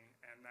especially,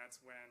 and that's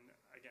when,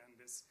 again,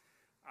 this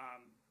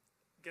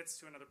gets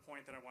to another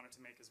point that I wanted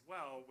to make as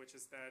well, which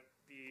is that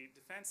the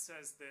defense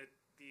says that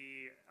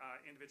the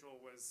individual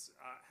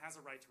has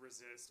a right to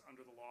resist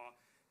under the law,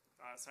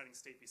 citing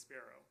State v.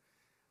 Sparrow.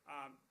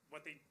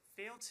 What they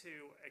failed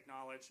to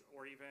acknowledge,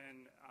 or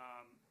even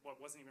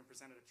what wasn't even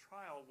presented at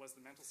trial, was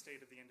the mental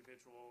state of the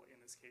individual, in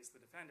this case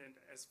the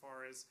defendant, as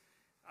far as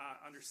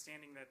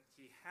understanding that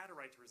he had a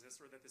right to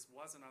resist or that this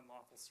was an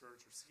unlawful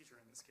search or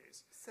seizure in this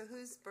case. So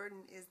whose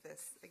burden is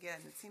this?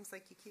 Again, it seems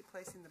like you keep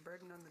placing the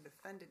burden on the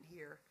defendant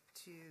here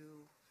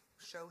to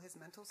show his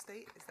mental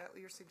state. Is that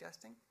what you're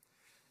suggesting?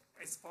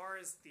 As far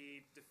as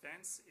the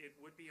defense, it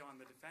would be on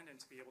the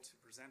defendant to be able to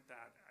present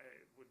that,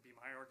 would be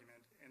my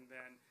argument. And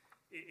then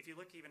if you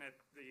look even at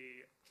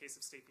the case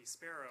of State v.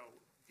 Sparrow,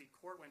 the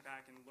court went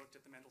back and looked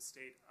at the mental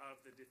state of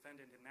the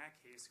defendant in that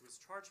case who was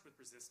charged with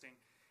resisting,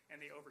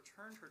 and they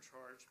overturned her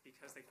charge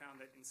because they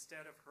found that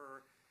instead of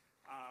her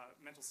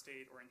mental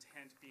state or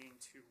intent being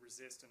to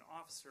resist an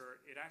officer,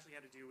 it actually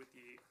had to do with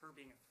her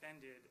being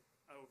offended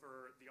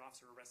over the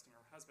officer arresting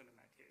her husband in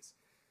that case.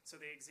 So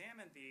they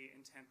examined the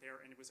intent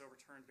there, and it was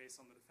overturned based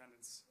on the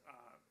defendant's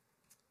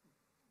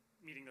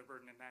meeting their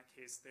burden in that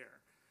case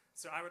there.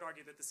 So I would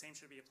argue that the same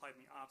should be applied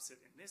in the opposite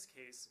in this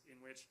case, in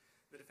which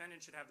the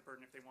defendant should have the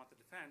burden, if they want the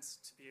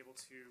defense, to be able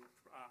to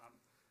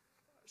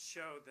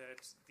show that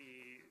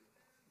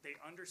they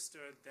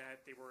understood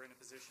that they were in a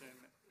position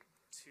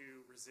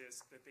to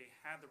resist, that they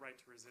had the right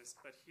to resist.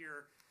 But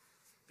here,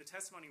 the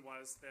testimony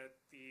was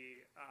that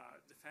the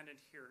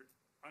defendant here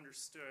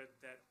understood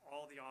that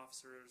all the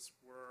officers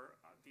were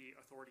the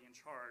authority in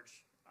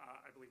charge,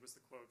 I believe was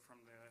the quote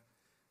from the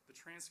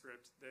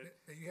transcript.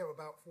 That you have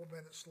about 4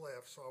 minutes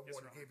left, so I Yes,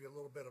 want to Your give you a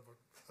little bit of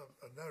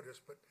a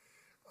notice, but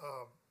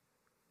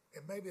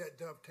and maybe that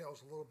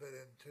dovetails a little bit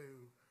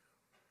into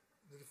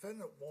the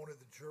defendant wanted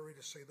the jury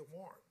to see the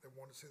warrant. They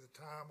wanted to see the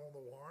time on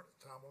the warrant,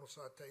 the time on the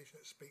citation.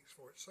 It speaks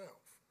for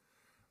itself.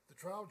 The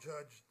trial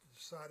judge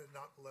decided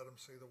not to let them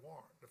see the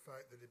warrant, the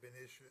fact that it had been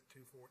issued at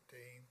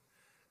 2:14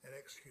 and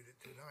executed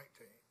at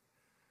 2:19.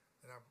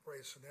 And I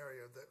raised a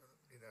scenario that,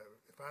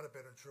 if I'd have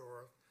been a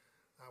juror,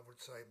 I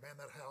would say, man,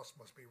 that house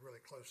must be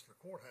really close to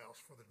the courthouse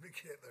for them to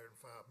get there in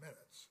 5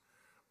 minutes.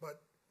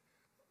 But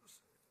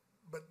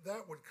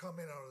that would come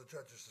in under the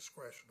judge's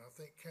discretion. I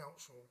think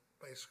counsel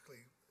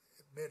basically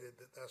admitted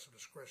that that's a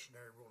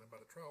discretionary ruling by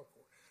the trial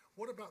court.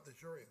 What about the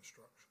jury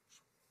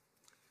instructions?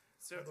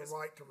 So and the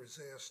right to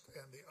resist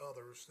and the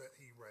others that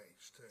he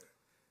raised too.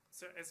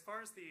 So as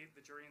far as the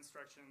jury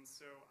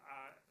instructions,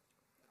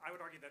 I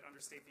would argue that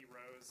under State v.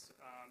 Rose,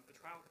 the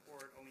trial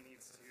court only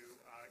needs to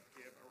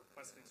give a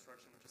requested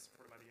instruction which is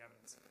supported by the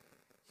evidence.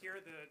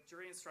 Here, the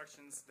jury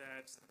instructions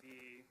that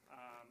the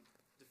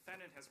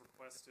defendant has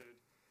requested,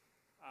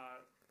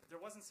 there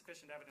wasn't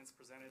sufficient evidence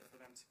presented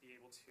for them to be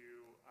able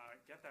to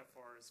get that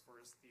far as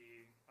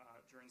the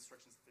jury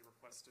instructions that they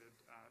requested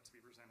to be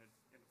presented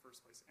in the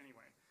first place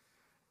anyway.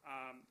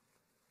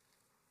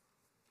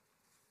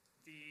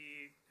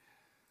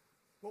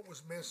 what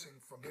was missing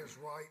from his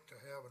right to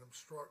have an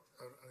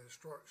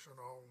instruction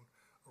on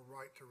a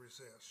right to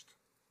resist?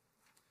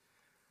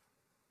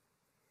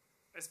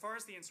 As far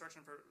as the instruction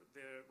for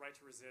the right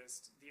to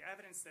resist, the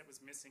evidence that was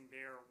missing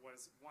there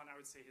was, one, I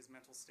would say his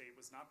mental state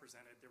was not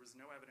presented. There was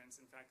no evidence.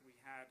 In fact, we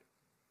had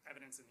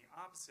evidence in the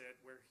opposite,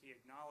 where he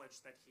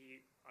acknowledged that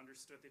he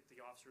understood that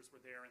the officers were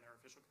there in their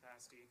official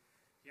capacity.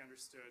 He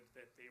understood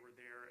that they were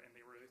there and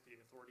they were the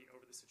authority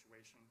over the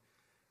situation.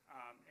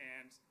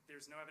 And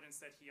there's no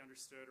evidence that he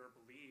understood or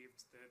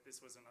believed that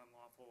this was an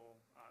unlawful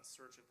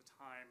search at the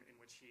time in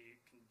which he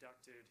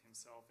conducted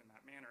himself in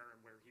that manner,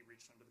 and where he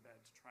reached under the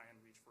bed to try and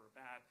reach for a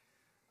bat,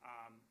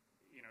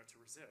 to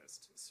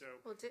resist. So,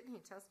 Well, didn't he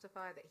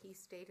testify that he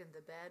stayed in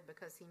the bed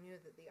because he knew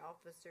that the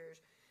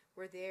officers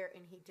were there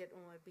and he didn't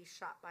want to be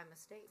shot by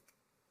mistake?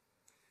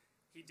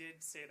 he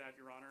did say that,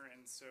 Your Honor,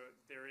 and so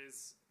there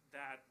is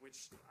that,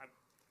 which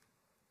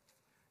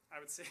I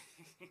would say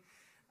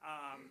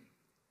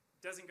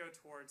doesn't go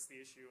towards the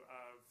issue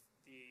of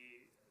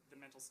the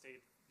mental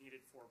state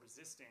needed for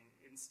resisting.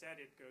 Instead,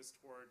 it goes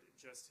toward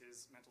just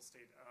his mental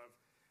state of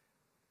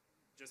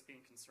just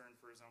being concerned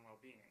for his own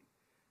well-being.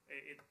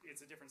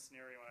 It's a different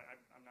scenario.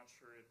 I'm not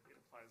sure it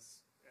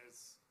applies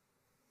as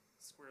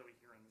squarely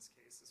here in this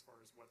case as far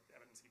as what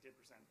evidence he did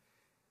present.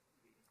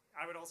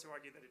 I would also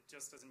argue that it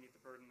just doesn't meet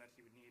the burden that he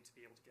would need to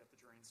be able to get the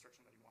jury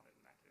instruction that he wanted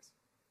in that case.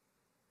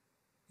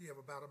 You have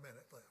about a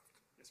minute left.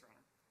 Yes, Your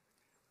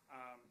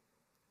Honor.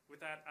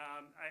 With that,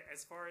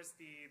 as far as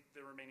the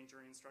remaining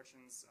jury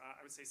instructions,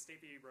 I would say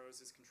State v. Rose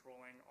is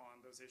controlling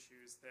on those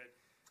issues that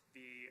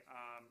the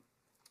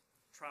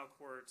trial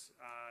court,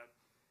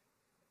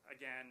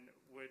 again,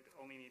 would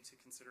only need to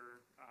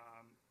consider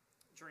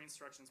jury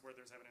instructions where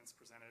there's evidence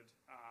presented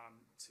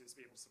to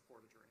be able to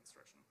support a jury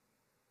instruction.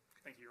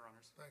 Thank you, Your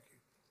Honors. Thank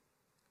you.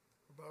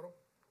 Rebuttal?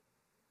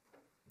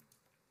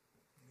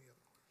 Any other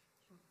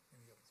questions?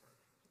 Any other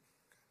questions?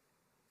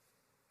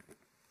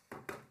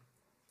 Okay.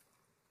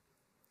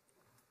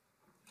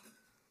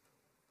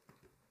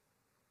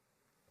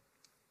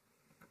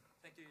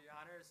 Thank you, Your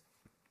Honors.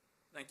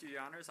 Thank you,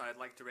 Your Honors. I'd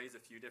like to raise a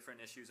few different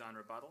issues on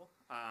rebuttal.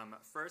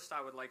 First, I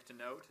would like to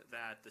note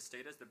that the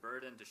state has the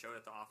burden to show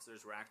that the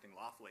officers were acting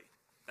lawfully.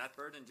 That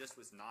burden just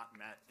was not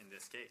met in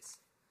this case.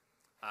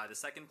 The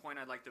second point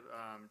I'd like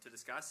to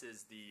discuss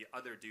is the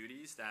other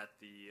duties that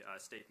the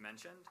state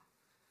mentioned.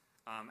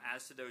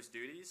 As to those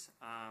duties,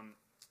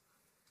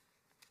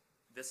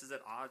 this is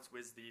at odds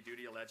with the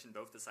duty alleged in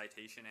both the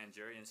citation and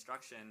jury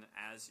instruction,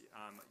 as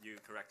you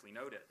correctly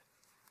noted.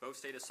 Both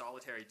state a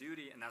solitary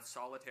duty, and that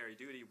solitary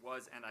duty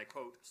was, and I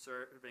quote,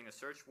 serving a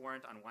search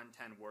warrant on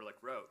 110 Warlick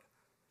Road.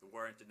 The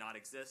warrant did not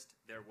exist.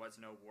 There was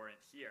no warrant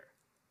here.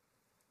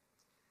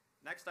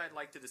 Next, I'd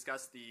like to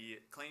discuss the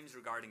claims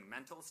regarding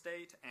mental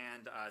state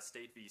and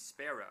State v.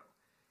 Sparrow.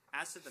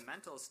 As to the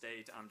mental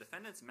state,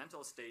 defendant's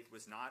mental state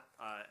was not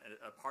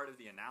a part of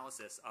the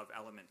analysis of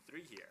element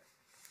 3 here.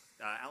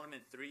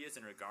 Element 3 is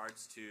in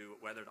regards to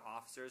whether the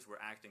officers were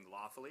acting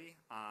lawfully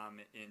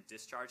in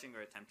discharging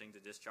or attempting to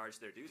discharge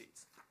their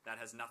duties. That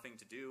has nothing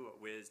to do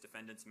with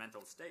defendant's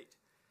mental state.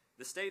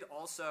 The state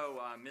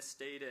also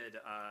misstated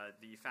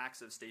the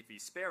facts of State v.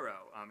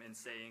 Sparrow in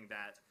saying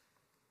that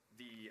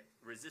the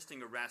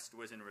resisting arrest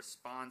was in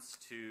response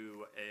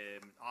to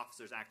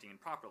officers acting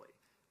improperly.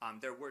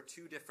 There were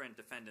two different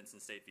defendants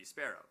in State v.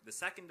 Sparrow. The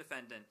second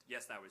defendant,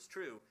 yes, that was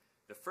true.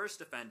 The first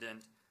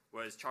defendant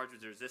was charged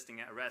with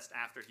resisting arrest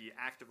after he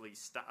actively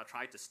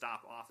tried to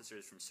stop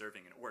officers from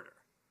serving an order.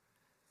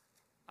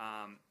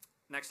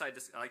 Next, I'd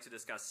like to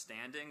discuss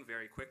standing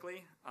very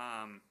quickly.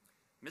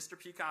 Mr.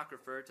 Peacock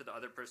referred to the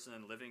other person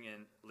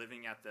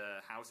living at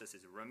the house as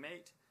his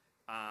roommate.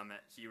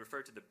 He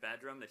referred to the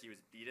bedroom that he was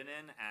beaten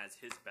in as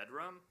his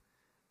bedroom.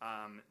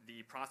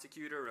 The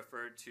prosecutor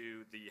referred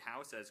to the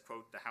house as,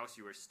 quote, the house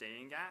you were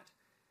staying at.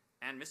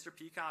 And Mr.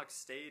 Peacock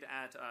stayed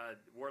at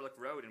Warlick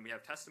Road, and we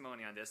have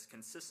testimony on this,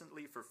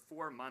 consistently for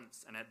 4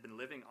 months and had been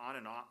living on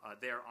and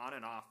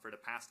off for the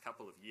past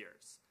couple of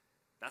years.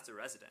 That's a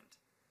resident.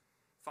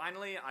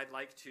 Finally, I'd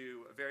like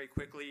to very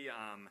quickly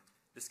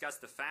discuss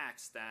the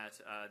facts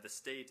that the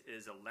state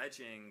is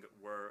alleging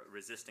were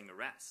resisting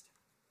arrest.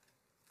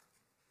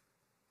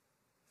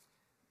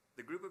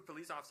 The group of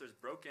police officers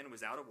broke in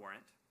without a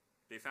warrant.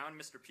 They found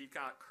Mr.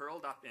 Peacock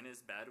curled up in his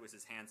bed with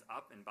his hands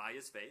up and by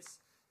his face.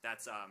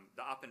 That's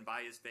the up and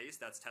by his face,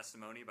 that's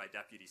testimony by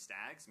Deputy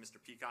Staggs. Mr.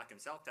 Peacock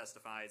himself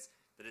testifies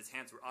that his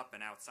hands were up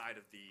and outside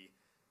of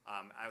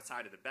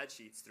the bed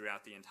sheets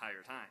throughout the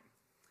entire time.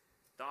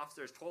 The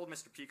officers told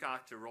Mr.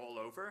 Peacock to roll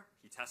over.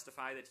 He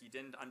testified that he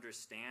didn't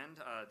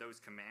understand those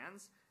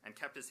commands and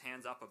kept his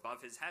hands up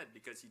above his head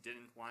because he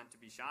didn't want to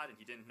be shot and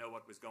he didn't know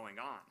what was going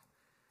on.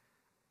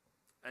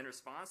 In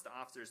response, the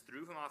officers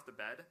threw him off the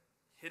bed,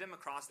 hit him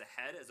across the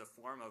head as a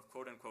form of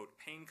quote-unquote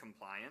pain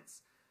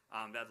compliance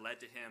that led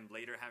to him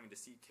later having to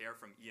seek care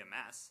from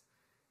EMS,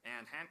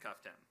 and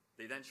handcuffed him.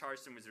 They then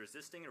charged him with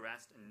resisting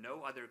arrest and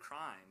no other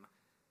crime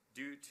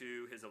due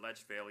to his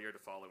alleged failure to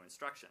follow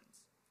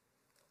instructions.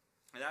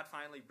 And that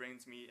finally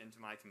brings me into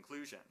my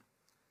conclusion.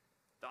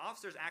 The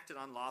officers acted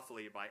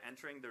unlawfully by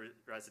entering the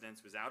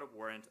residence without a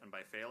warrant and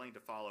by failing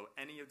to follow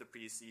any of the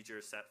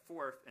procedures set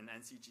forth in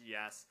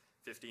NCGS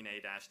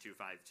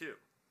 15A-252.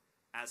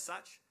 As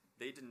such,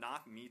 they did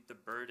not meet the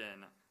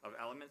burden of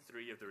Element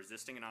 3 of the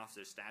Resisting an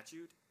Officer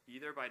statute,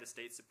 either by the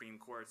state Supreme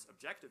Court's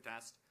objective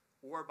test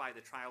or by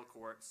the trial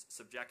court's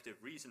subjective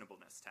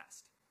reasonableness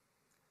test.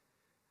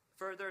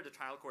 Further, the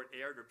trial court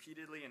erred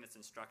repeatedly in its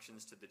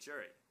instructions to the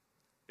jury.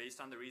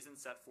 Based on the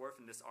reasons set forth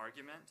in this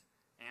argument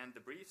and the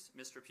briefs,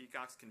 Mr.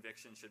 Peacock's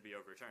conviction should be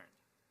overturned.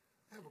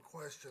 I have a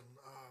question.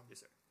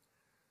 Yes, sir.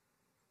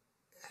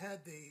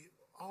 Had the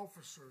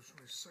officers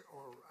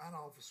or an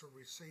officer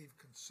received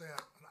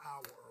consent an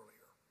hour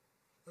earlier,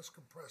 let's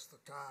compress the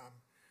time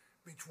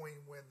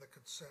between when the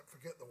consent,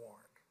 forget the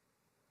warrant,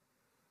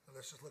 and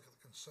let's just look at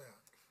the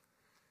consent.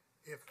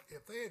 If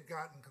they had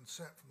gotten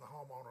consent from the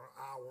homeowner an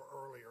hour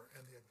earlier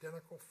and the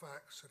identical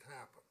facts had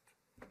happened,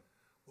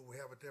 would we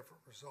have a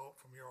different result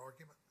from your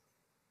argument?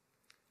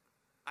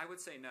 I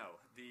would say no.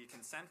 The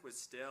consent was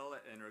still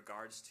in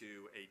regards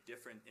to a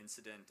different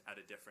incident at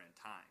a different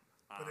time.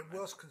 But it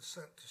was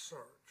consent to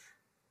search.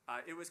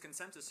 It was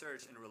consent to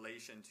search in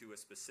relation to a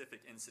specific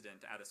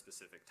incident at a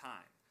specific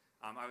time.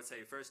 I would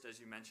say first,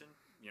 as you mentioned,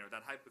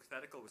 that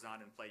hypothetical was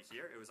not in play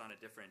here. It was on a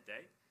different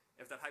day.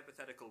 If that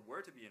hypothetical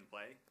were to be in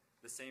play,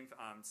 the same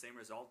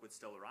result would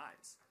still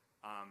arise.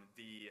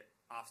 The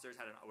officers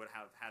would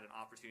have had an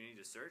opportunity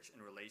to search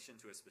in relation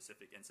to a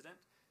specific incident.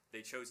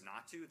 They chose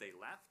not to. They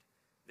left.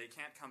 They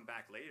can't come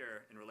back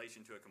later in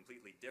relation to a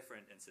completely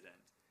different incident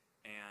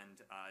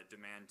and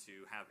demand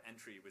to have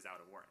entry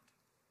without a warrant.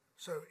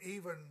 So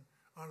even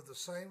under the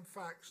same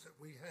facts that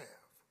we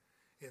have,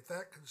 if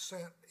that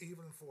consent,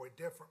 even for a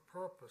different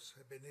purpose,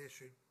 had been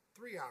issued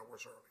 3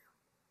 hours earlier,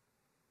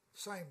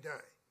 same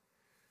day,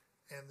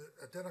 and the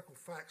identical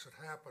facts had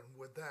happened,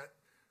 would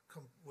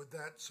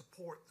that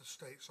support the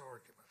state's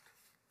argument?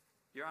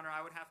 Your Honor,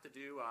 I would have to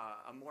do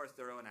a more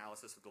thorough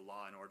analysis of the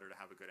law in order to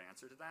have a good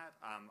answer to that.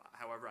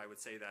 However, I would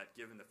say that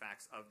given the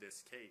facts of this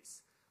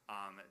case,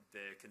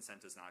 the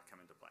consent does not come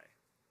into play.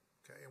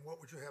 Okay, and what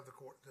would you have the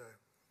court do?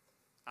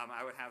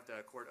 I would have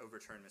the court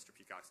overturn Mr.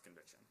 Peacock's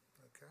conviction.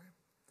 Okay,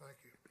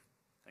 thank you.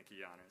 Thank you,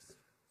 Your Honors.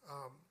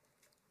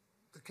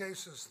 The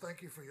case is,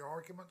 thank you for your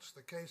arguments.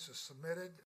 The case is submitted.